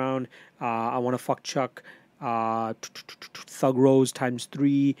still sticking around. I want to fuck Chuck. Thug Rose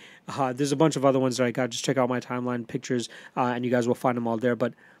 ×3. There's a bunch of other ones that I got. Just check out my timeline pictures, and you guys will find them all there.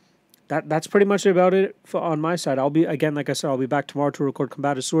 But that's pretty much about it on my side. I'll be, again, like I said, I'll be back tomorrow to record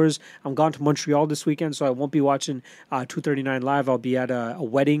Combatisseurs. I'm gone to Montreal this weekend, so I won't be watching 239 live. I'll be at a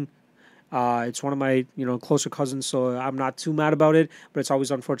wedding. It's one of my, closer cousins, so I'm not too mad about it, but it's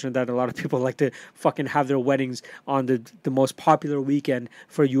always unfortunate that a lot of people like to fucking have their weddings on the most popular weekend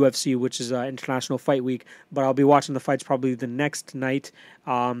for UFC, which is International Fight Week, but I'll be watching the fights probably the next night.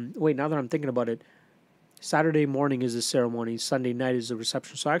 Wait, now that I'm thinking about it, Saturday morning is the ceremony, Sunday night is the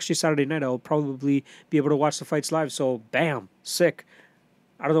reception, so actually Saturday night I'll probably be able to watch the fights live, so bam, sick.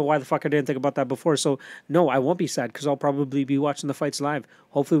 I don't know why the fuck I didn't think about that before. So, no, I won't be sad because I'll probably be watching the fights live.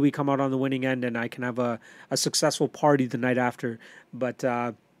 Hopefully we come out on the winning end and I can have a successful party the night after. But,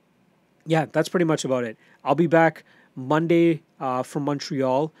 yeah, that's pretty much about it. I'll be back Monday from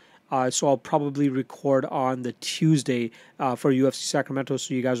Montreal. So I'll probably record on the Tuesday for UFC Sacramento.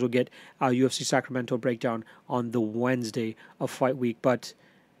 So you guys will get UFC Sacramento breakdown on the Wednesday of Fight Week. But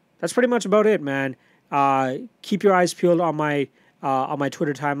that's pretty much about it, man. Keep your eyes peeled on my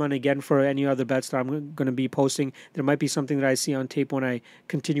Twitter timeline again for any other bets that I'm going to be posting. There might be something that I see on tape when I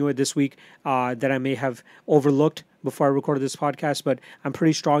continue it this week that I may have overlooked before I recorded this podcast, but I'm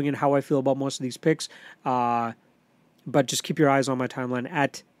pretty strong in how I feel about most of these picks. But just keep your eyes on my timeline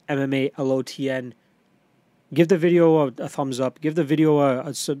at MMALOTN. Give the video a thumbs up. Give the video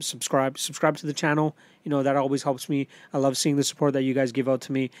a subscribe. Subscribe to the channel. That always helps me. I love seeing the support that you guys give out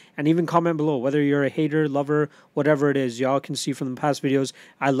to me. And even comment below, whether you're a hater, lover, whatever it is. Y'all can see from the past videos,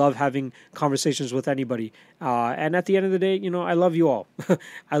 I love having conversations with anybody. And at the end of the day, I love you all.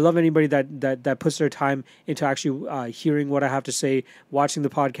 I love anybody that puts their time into actually hearing what I have to say, watching the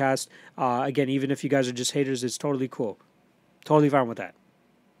podcast. Again, even if you guys are just haters, it's totally cool. Totally fine with that.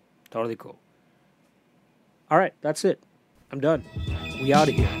 Totally cool. All right, that's it. I'm done. We out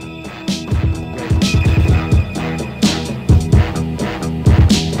of here.